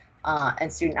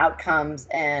and student outcomes,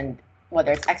 and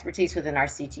whether it's expertise within our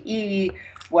CTE,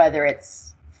 whether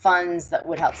it's funds that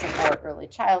would help support early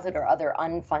childhood or other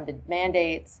unfunded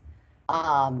mandates.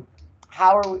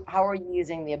 How are we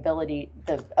using the ability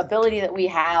that we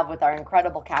have with our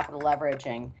incredible capital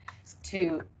leveraging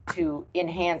to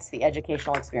enhance the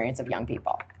educational experience of young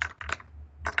people?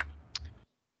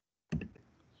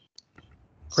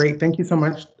 Great, thank you so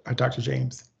much, Dr.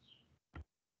 James.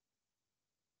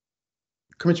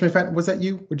 Commissioner McFadden, was that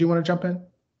you, or do you want to jump in?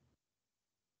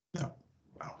 No.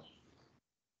 Wow.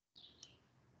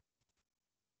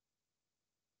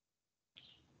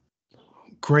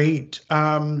 Great.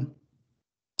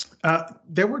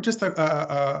 There were just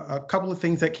a couple of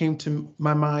things that came to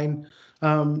my mind.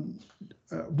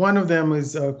 One of them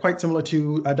is quite similar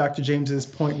to Dr. James's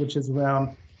point, which is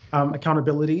around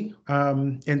accountability.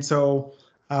 And so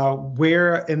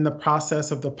where in the process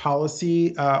of the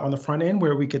policy on the front end,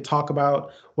 where we could talk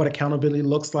about what accountability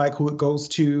looks like, who it goes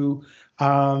to,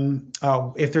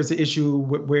 if there's an issue,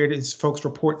 where does folks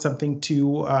report something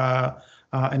to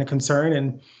and a concern.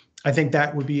 And I think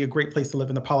that would be a great place to live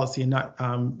in the policy and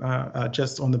not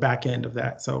just on the back end of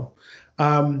that. So,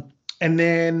 and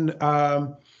then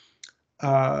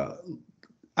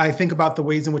I think about the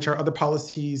ways in which our other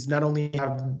policies not only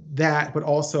have that, but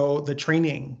also the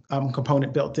training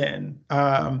component built in.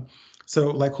 So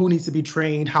like who needs to be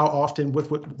trained, how often, with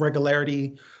what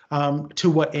regularity, to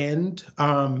what end,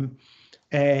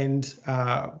 and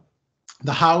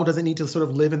the how doesn't need to sort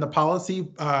of live in the policy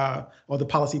or the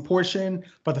policy portion,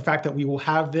 but the fact that we will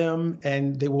have them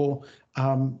and they will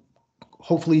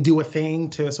hopefully do a thing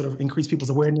to sort of increase people's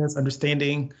awareness,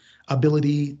 understanding,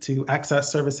 ability to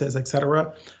access services, et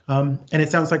cetera. And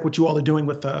it sounds like what you all are doing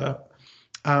with the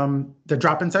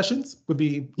drop-in sessions would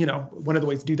be, one of the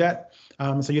ways to do that.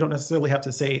 So you don't necessarily have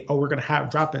to say, oh, we're going to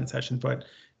have drop-in sessions, but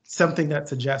something that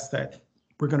suggests that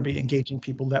we're going to be engaging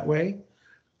people that way.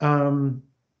 And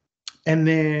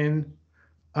then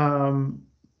so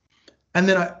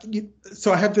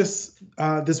I have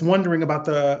this wondering about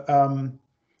the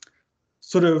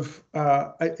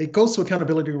it goes to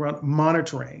accountability around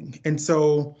monitoring. And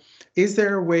so is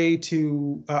there a way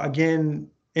to, again,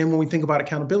 and when we think about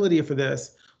accountability for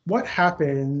this, what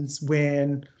happens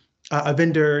when a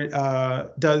vendor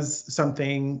does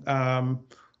something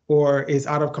or is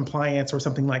out of compliance or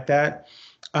something like that?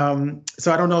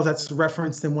 So I don't know if that's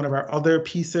referenced in one of our other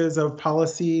pieces of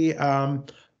policy,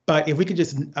 but if we could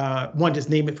just, just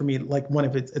name it for me, like one,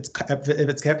 if it's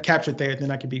captured there,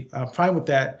 then I could be fine with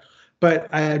that.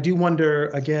 But I do wonder,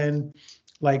 again,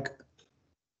 like,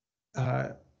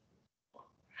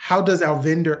 how does our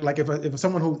vendor, like if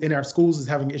someone who in our schools is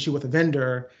having an issue with a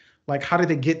vendor, like how do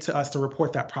they get to us to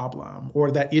report that problem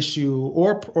or that issue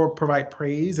or provide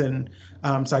praise? And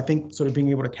so I think sort of being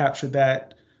able to capture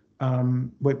that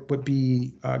would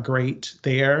be great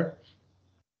there.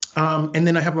 And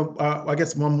then I have, I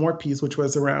guess, one more piece, which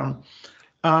was around,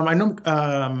 I know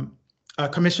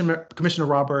Commissioner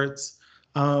Roberts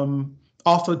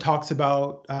also talks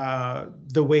about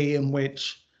the way in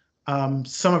which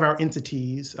some of our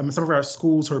entities, some of our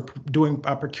schools who are doing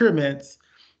procurements,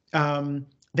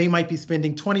 they might be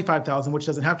spending $25,000, which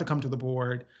doesn't have to come to the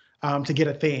board to get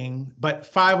a thing, but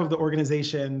 5 of the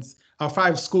organizations,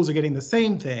 5 schools are getting the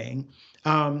same thing.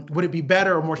 Would it be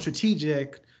better or more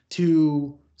strategic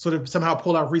to sort of somehow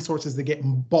pull out resources to get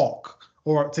in bulk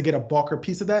or to get a bulker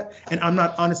piece of that? And I'm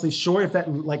not honestly sure if that,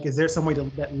 like, is there some way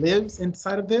that lives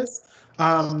inside of this?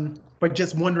 But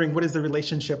just wondering, what is the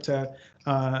relationship to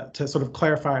sort of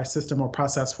clarify a system or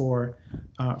process for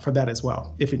that as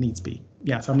well, if it needs be?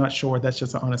 Yes, I'm not sure. That's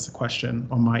just an honest question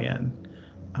on my end.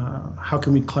 How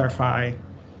can we clarify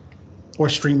or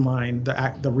streamline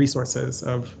the resources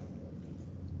of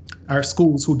our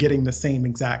schools who are getting the same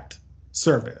exact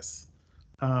service?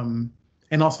 And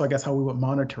also, I guess, how we would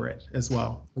monitor it as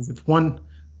well. Because if one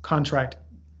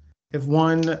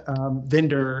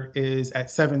vendor is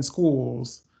at 7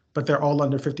 schools, but they're all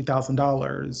under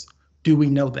 $50,000, do we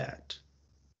know that?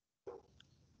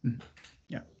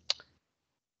 Yeah.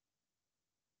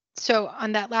 So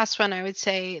on that last one, I would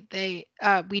say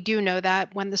we do know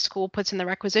that when the school puts in the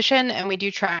requisition, and we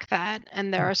do track that.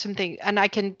 And there are some things, and I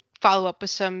can follow up with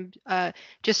some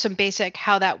just some basic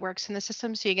how that works in the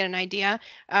system, so you get an idea.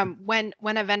 When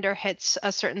a vendor hits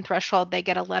a certain threshold, they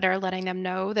get a letter letting them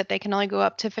know that they can only go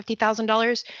up to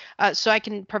 $50,000. So I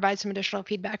can provide some additional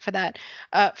feedback for that.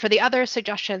 For the other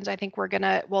suggestions, I think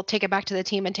we'll take it back to the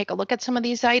team and take a look at some of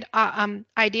these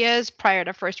ideas prior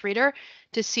to first reader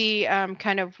to see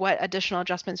kind of what additional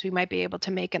adjustments we might be able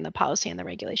to make in the policy and the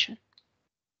regulation.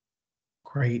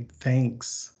 Great,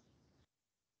 thanks.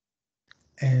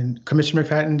 And Commissioner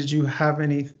McFadden, did you have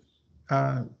any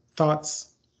thoughts?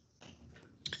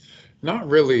 Not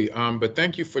really, but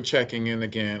thank you for checking in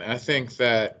again. I think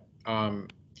that I'm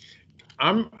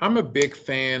a big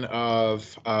fan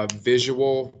of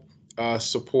visual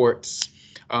supports.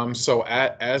 So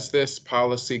as this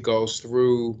policy goes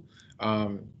through,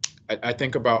 I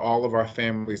think about all of our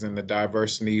families and the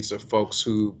diverse needs of folks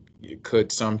who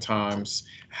could sometimes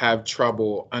have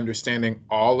trouble understanding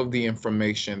all of the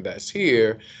information that's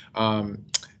here,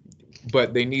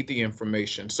 but they need the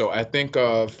information. So I think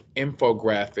of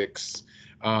infographics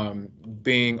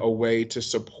being a way to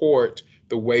support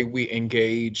the way we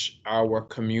engage our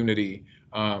community,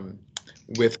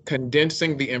 with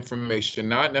condensing the information,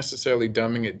 not necessarily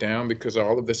dumbing it down, because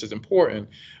all of this is important,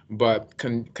 but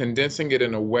condensing it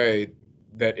in a way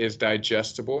that is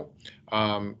digestible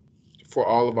for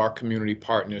all of our community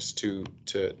partners to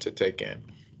take in.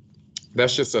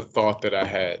 That's just a thought that I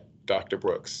had, Dr.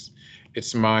 Brooks.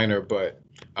 It's minor, but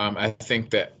I think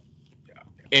that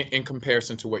in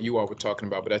comparison to what you all were talking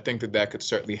about, but I think that could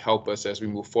certainly help us as we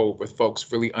move forward with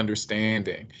folks really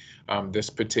understanding this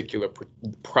particular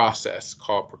process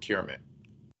called procurement.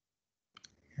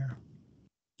 Yeah.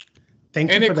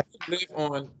 Thank you for that.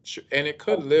 It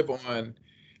could live on,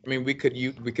 I mean, we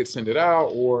could send it out,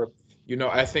 or,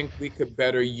 I think we could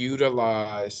better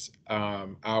utilize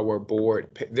our board.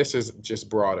 This is just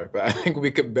broader, but I think we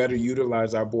could better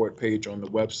utilize our board page on the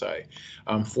website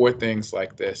for things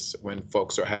like this when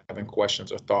folks are having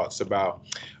questions or thoughts about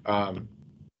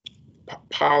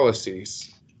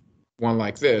policies, one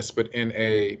like this, but in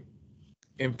a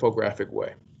infographic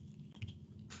way.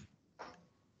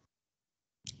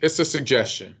 It's a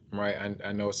suggestion, right?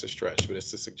 I know it's a stretch, but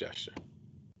it's a suggestion.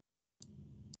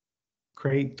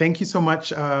 Great. Thank you so much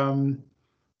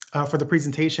for the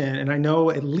presentation. And I know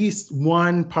at least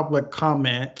one public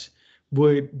comment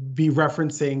would be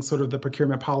referencing sort of the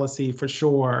procurement policy for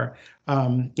sure.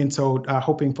 And so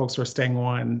hoping folks are staying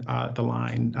on the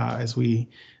line as we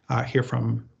hear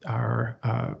from our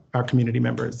community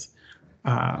members.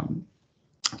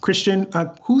 Christian,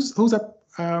 who's up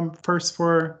first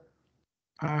for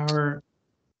our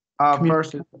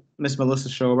first is Ms. Melissa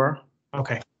Schober.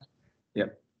 Okay.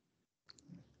 Yep.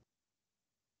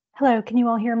 Hello, can you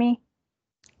all hear me?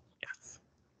 Yes.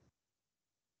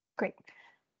 Great.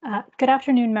 Good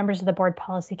afternoon, members of the Board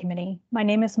Policy Committee. My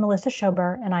name is Melissa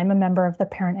Schober, and I'm a member of the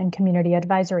Parent and Community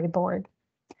Advisory Board.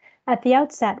 At the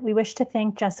outset, we wish to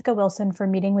thank Jessica Wilson for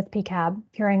meeting with PCAB,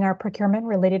 hearing our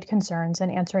procurement-related concerns,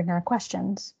 and answering our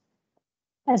questions.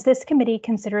 As this committee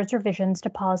considers revisions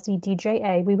to policy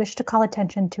DJA, we wish to call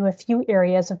attention to a few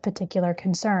areas of particular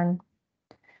concern.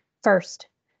 First,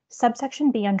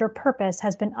 subsection B under purpose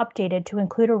has been updated to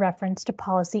include a reference to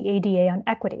policy ADA on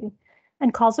equity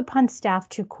and calls upon staff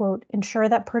to, quote, ensure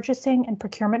that purchasing and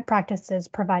procurement practices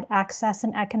provide access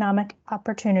and economic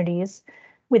opportunities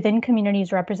within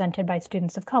communities represented by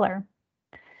students of color.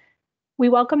 We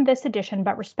welcome this addition,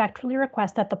 but respectfully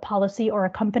request that the policy or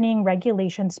accompanying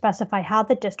regulations specify how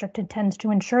the district intends to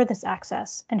ensure this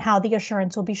access and how the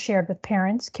assurance will be shared with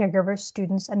parents, caregivers,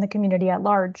 students, and the community at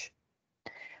large.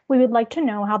 We would like to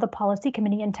know how the policy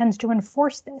committee intends to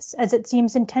enforce this, as it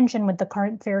seems in tension with the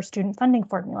current fair student funding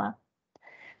formula.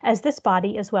 As this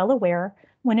body is well aware,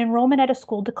 when enrollment at a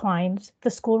school declines,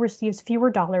 the school receives fewer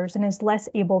dollars and is less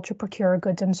able to procure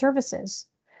goods and services.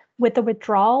 With the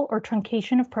withdrawal or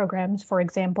truncation of programs, for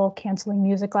example, canceling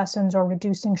music lessons or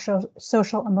reducing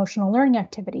social emotional learning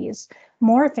activities,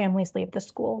 more families leave the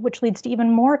school, which leads to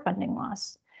even more funding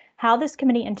loss. How this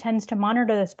committee intends to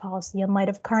monitor this policy in light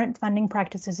of current funding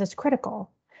practices is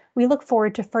critical. We look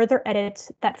forward to further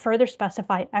edits that further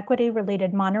specify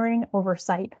equity-related monitoring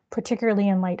oversight, particularly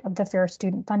in light of the fair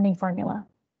student funding formula.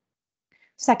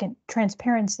 Second,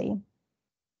 transparency.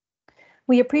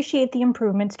 We appreciate the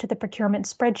improvements to the procurement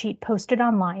spreadsheet posted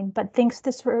online, but think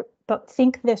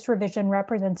this revision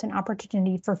represents an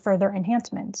opportunity for further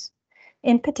enhancements.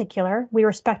 In particular, we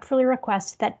respectfully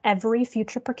request that every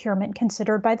future procurement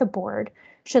considered by the board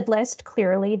should list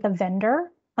clearly the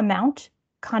vendor, amount,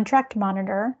 contract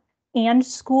monitor, and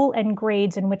school and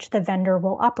grades in which the vendor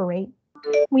will operate.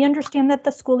 We understand that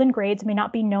the school and grades may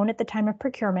not be known at the time of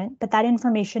procurement, but that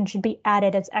information should be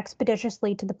added as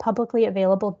expeditiously to the publicly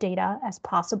available data as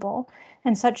possible,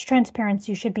 and such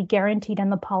transparency should be guaranteed in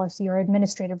the policy or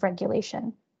administrative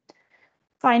regulation.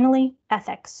 Finally,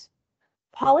 ethics.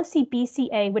 Policy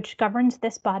BCA, which governs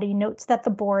this body, notes that the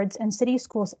board's and city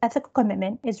schools' ethical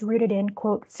commitment is rooted in,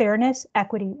 quote, fairness,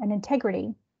 equity, and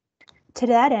integrity. To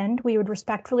that end, we would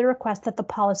respectfully request that the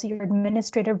policy or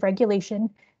administrative regulation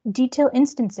detail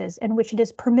instances in which it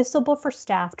is permissible for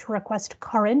staff to request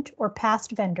current or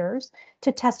past vendors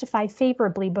to testify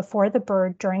favorably before the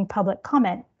board during public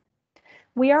comment.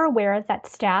 We are aware that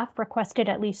staff requested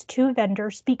at least 2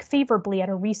 vendors speak favorably at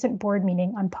a recent board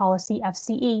meeting on policy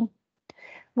FCE.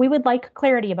 We would like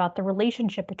clarity about the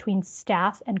relationship between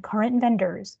staff and current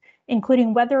vendors,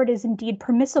 including whether it is indeed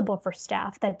permissible for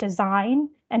staff that design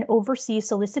and oversee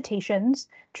solicitations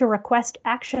to request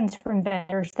actions from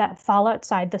vendors that fall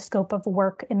outside the scope of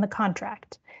work in the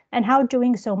contract, and how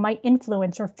doing so might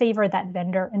influence or favor that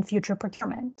vendor in future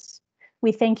procurements.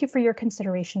 We thank you for your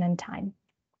consideration and time.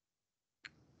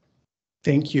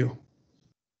 Thank you.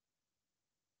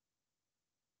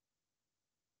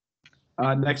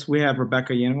 Next, we have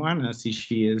Rebecca Yenwan. I see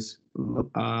she is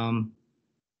logged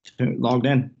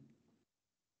in.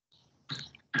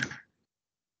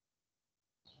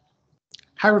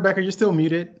 Hi, Rebecca, you're still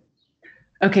muted.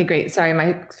 Okay, great. Sorry,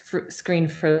 my screen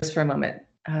froze for a moment.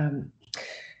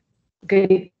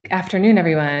 Good afternoon,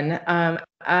 everyone.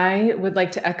 I would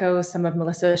like to echo some of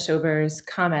Melissa Schober's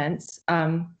comments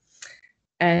and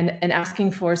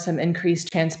asking for some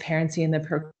increased transparency in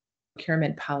the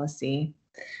procurement policy.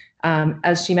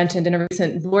 As she mentioned in a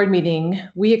recent board meeting,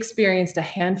 we experienced a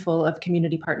handful of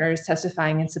community partners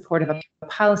testifying in support of a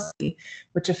policy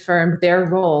which affirmed their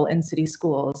role in city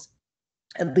schools.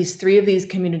 At least 3 of these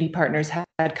community partners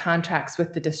had contracts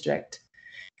with the district,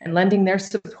 and lending their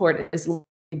support is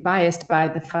biased by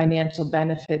the financial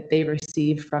benefit they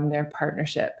receive from their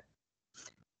partnership.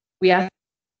 We ask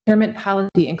procurement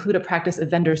policy include a practice of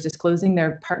vendors disclosing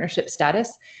their partnership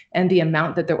status and the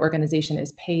amount that their organization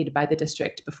is paid by the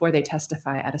district before they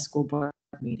testify at a school board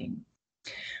meeting.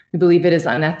 We believe it is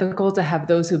unethical to have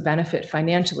those who benefit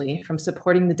financially from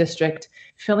supporting the district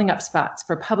filling up spots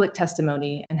for public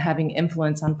testimony and having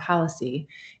influence on policy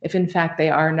if in fact they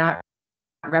are not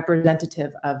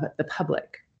representative of the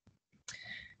public.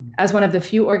 As one of the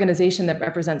few organizations that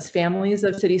represents families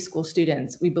of city school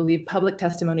students, we believe public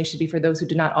testimony should be for those who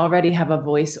do not already have a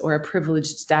voice or a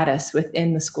privileged status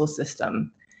within the school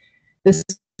system. This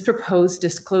proposed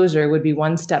disclosure would be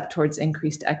one step towards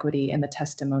increased equity in the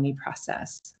testimony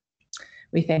process.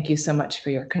 We thank you so much for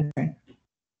your concern.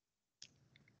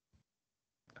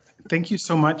 Thank you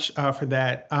so much for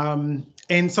that.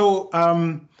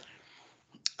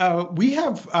 We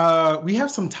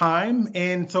have some time,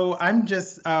 and so I'm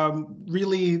just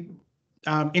really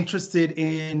interested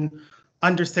in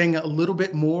understanding a little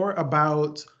bit more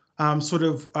about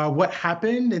what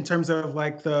happened in terms of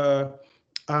like the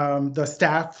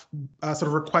staff sort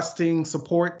of requesting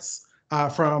supports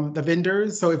from the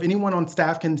vendors. So if anyone on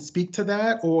staff can speak to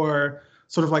that, or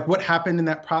sort of like what happened in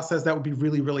that process, that would be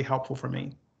really, really helpful for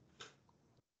me.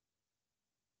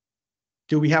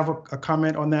 Do we have a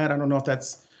comment on that? I don't know if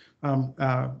that's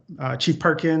Chief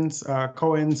Perkins,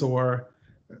 Cohen's, or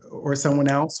someone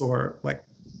else, or like.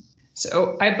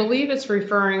 So I believe it's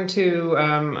referring to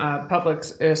a public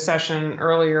session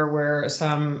earlier where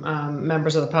some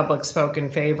members of the public spoke in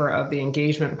favor of the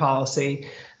engagement policy,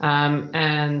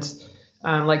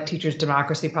 like Teachers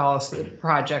Democracy Policy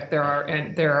Project. There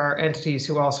are entities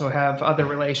who also have other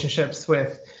relationships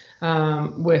with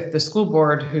the school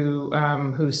board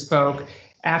who spoke.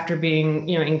 After being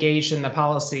engaged in the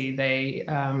policy, they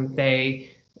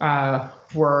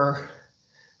were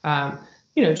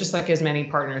just like as many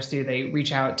partners do, they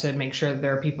reach out to make sure that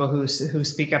there are people who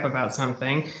speak up about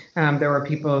something. There were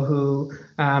people who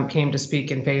came to speak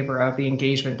in favor of the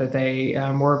engagement that they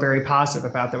were very positive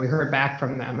about, that we heard back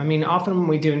from them. I mean, often when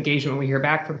we do engagement, we hear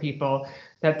back from people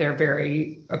that they're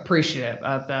very appreciative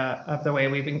of the way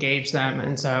we've engaged them.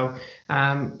 And so,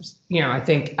 I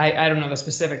think, I don't know the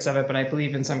specifics of it, but I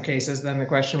believe in some cases, then the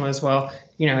question was, well,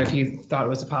 if you thought it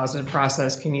was a positive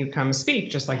process, can you come speak?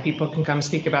 Just like people can come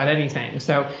speak about anything.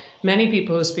 So many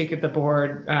people who speak at the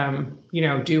board,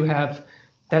 do have,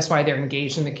 that's why they're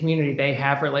engaged in the community. They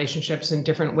have relationships in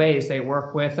different ways. They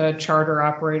work with a charter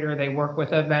operator, they work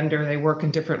with a vendor, they work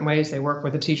in different ways. They work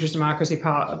with the Teachers Democracy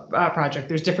Project.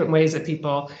 There's different ways that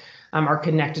people are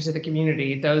connected to the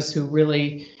community. Those who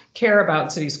really care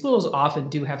about city schools often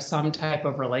do have some type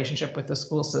of relationship with the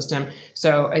school system.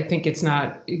 So I think it's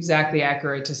not exactly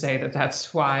accurate to say that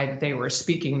that's why they were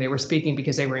speaking. They were speaking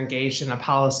because they were engaged in a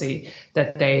policy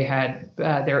that they had,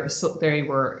 their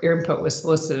input was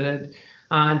solicited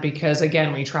on, because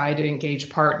again, we try to engage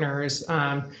partners,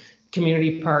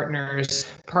 community partners,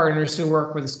 partners who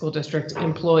work with the school district,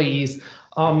 employees,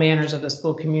 all manners of the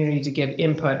school community to give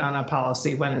input on a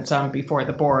policy when it's before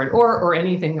the board, or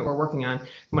anything that we're working on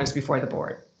when it's before the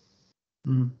board.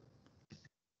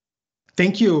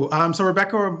 Thank you. So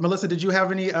Rebecca or Melissa, did you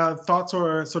have any thoughts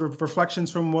or sort of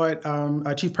reflections from what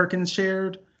Chief Perkins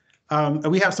shared?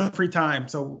 We have some free time,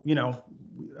 so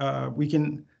we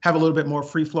can have a little bit more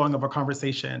free flowing of a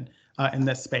conversation in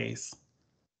this space,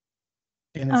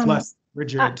 and it's less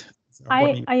rigid.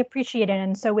 I appreciate it,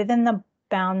 and so within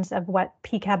bounds of what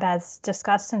PCAB has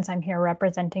discussed, since I'm here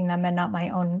representing them and not my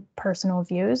own personal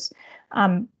views.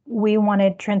 We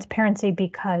wanted transparency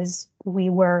because we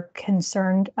were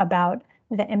concerned about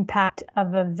the impact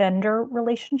of a vendor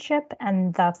relationship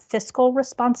and the fiscal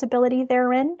responsibility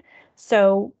therein.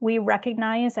 So we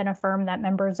recognize and affirm that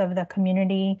members of the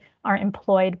community are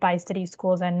employed by city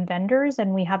schools and vendors,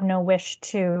 and we have no wish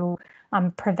to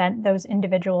prevent those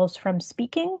individuals from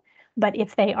speaking. But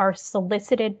if they are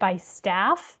solicited by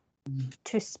staff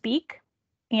to speak,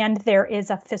 and there is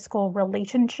a fiscal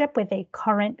relationship with a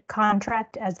current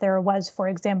contract, as there was, for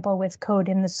example, with Code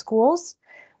in the Schools,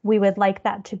 we would like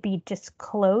that to be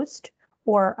disclosed,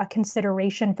 or a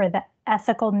consideration for the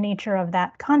ethical nature of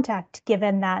that contact,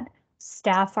 given that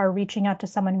staff are reaching out to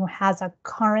someone who has a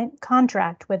current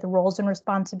contract with roles and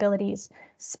responsibilities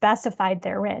specified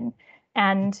therein.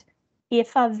 And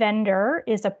if a vendor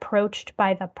is approached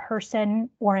by the person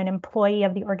or an employee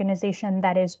of the organization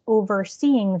that is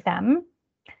overseeing them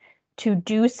to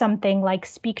do something like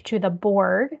speak to the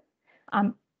board,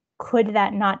 could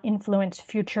that not influence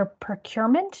future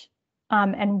procurement?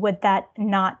 And would that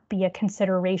not be a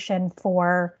consideration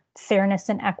for fairness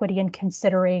and equity in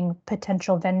considering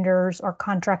potential vendors or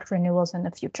contract renewals in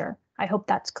the future? I hope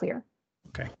that's clear.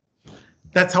 Okay,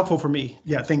 that's helpful for me.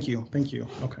 Yeah, thank you. Thank you.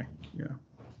 Okay, yeah.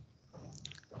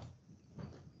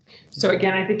 So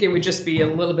again, I think it would just be a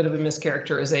little bit of a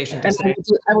mischaracterization to say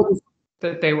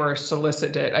that they were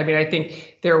solicited. I mean, I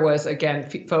think there was, again,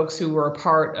 folks who were a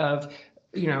part of,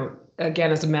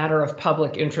 again, as a matter of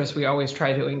public interest, we always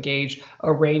try to engage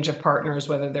a range of partners,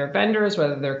 whether they're vendors,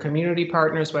 whether they're community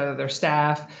partners, whether they're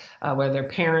staff, whether they're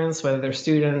parents, whether they're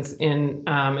students in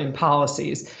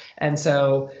policies. And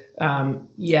so,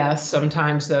 yes,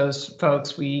 sometimes those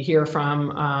folks we hear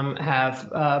from have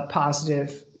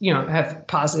positive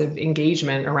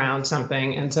engagement around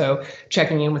something. And so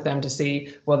checking in with them to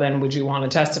see, well, then would you want to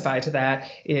testify to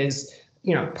that is,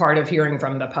 part of hearing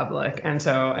from the public. And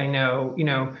so I know,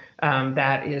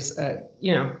 that is,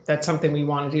 that's something we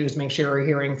want to do, is make sure we're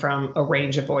hearing from a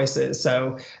range of voices.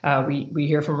 So we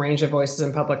hear from a range of voices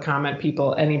in public comment.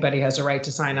 Anybody has a right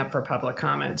to sign up for public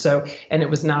comment. So, and it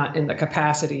was not in the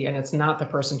capacity, and it's not the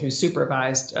person who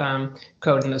supervised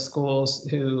Code in the Schools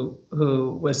who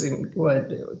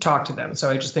would talk to them.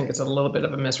 So I just think it's a little bit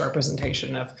of a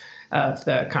misrepresentation of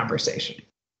the conversation.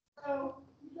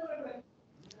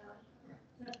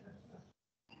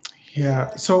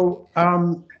 Yeah, so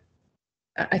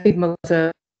I think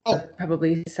Melissa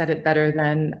probably said it better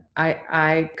than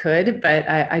I could, but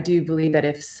I do believe that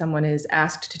if someone is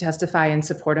asked to testify in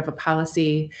support of a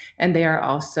policy and they are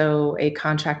also a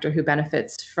contractor who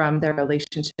benefits from their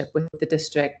relationship with the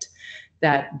district,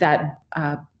 that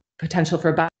potential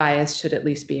for bias should at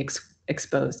least be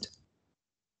exposed.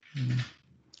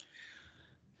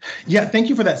 Yeah, thank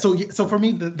you for that. So for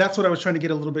me, that's what I was trying to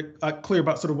get a little bit clear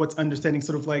about, sort of what's understanding,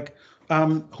 sort of like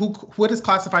what is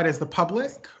classified as the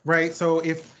public, right? So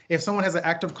if someone has an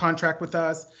active contract with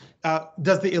us,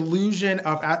 does the illusion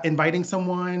of inviting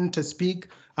someone to speak,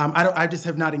 I just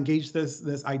have not engaged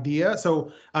this idea.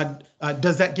 So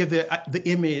does that give the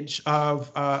image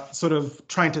of sort of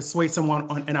trying to sway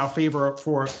someone in our favor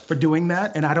for doing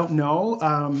that? And I don't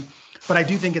know. But I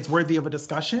do think it's worthy of a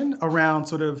discussion around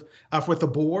sort of with the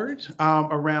board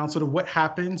around sort of what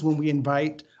happens when we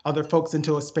invite other folks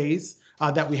into a space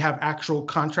that we have actual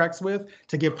contracts with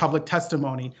to give public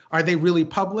testimony. Are they really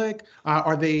public?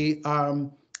 Are they,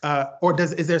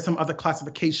 is there some other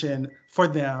classification for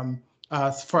them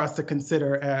for us to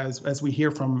consider as we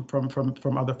hear from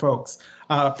other folks,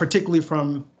 particularly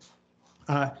from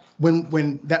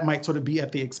when that might sort of be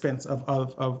at the expense of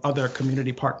other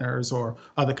community partners or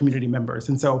other community members.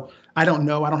 And so I don't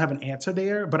know, I don't have an answer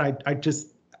there, but I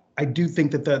do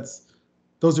think that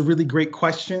those are really great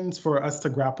questions for us to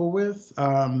grapple with,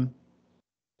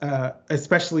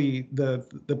 especially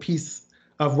the piece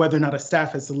of whether or not a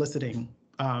staff is soliciting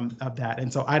of that.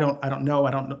 And so I don't know,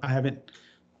 I haven't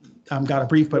got a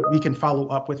brief, but we can follow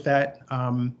up with that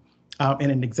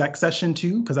in an exec session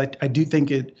too, because I do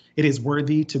think it is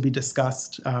worthy to be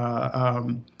discussed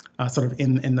sort of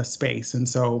in the space. And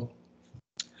so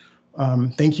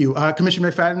thank you.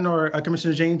 Commissioner McFadden or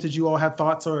Commissioner James, did you all have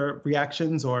thoughts or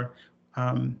reactions or?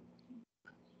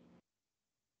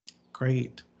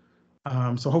 Great.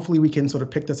 So hopefully we can sort of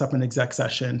pick this up in exec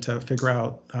session to figure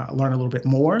out, learn a little bit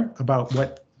more about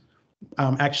what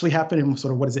actually happened and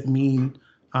sort of what does it mean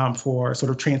for sort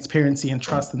of transparency and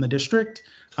trust in the district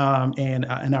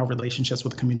and our relationships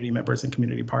with community members and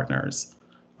community partners.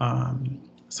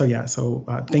 So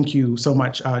thank you so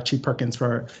much, Chief Perkins,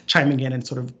 for chiming in and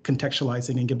sort of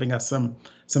contextualizing and giving us some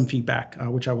feedback,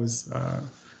 which I was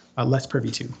less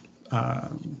privy to.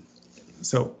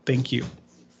 So thank you.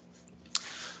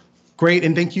 Great,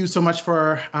 and thank you so much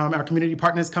for our community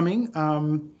partners coming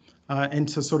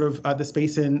into sort of the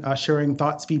space and sharing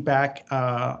thoughts, feedback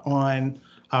on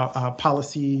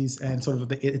policies and sort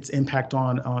of its impact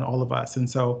on all of us. And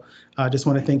so I just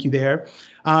want to thank you there.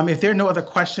 If there are no other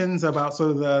questions about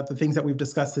sort of the things that we've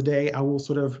discussed today, I will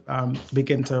sort of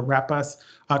begin to wrap us.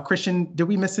 Christian, did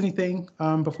we miss anything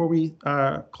before we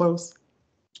close?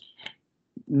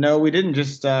 No, we didn't.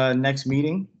 Just next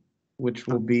meeting, which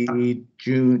will be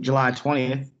July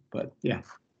 20th. But yeah.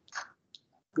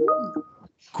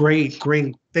 Great,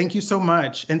 great. Thank you so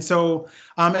much. And so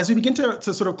as we begin to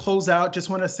sort of close out, just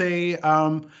want to say,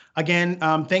 again,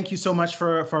 thank you so much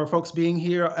for folks being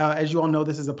here. As you all know,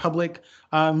 this is a public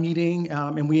meeting,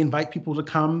 and we invite people to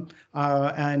come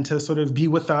and to sort of be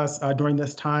with us during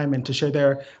this time and to share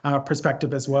their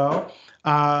perspective as well.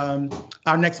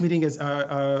 Our next meeting, as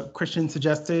Christian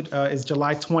suggested, is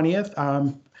July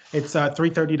 20th. It's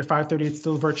 3:30 to 5:30. It's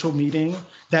still a virtual meeting.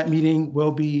 That meeting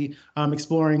will be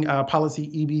exploring policy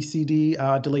EBCD,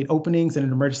 delayed openings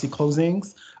and emergency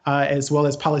closings, as well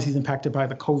as policies impacted by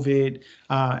the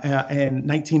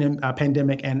COVID-19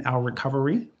 pandemic and our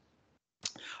recovery.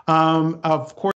 Of course,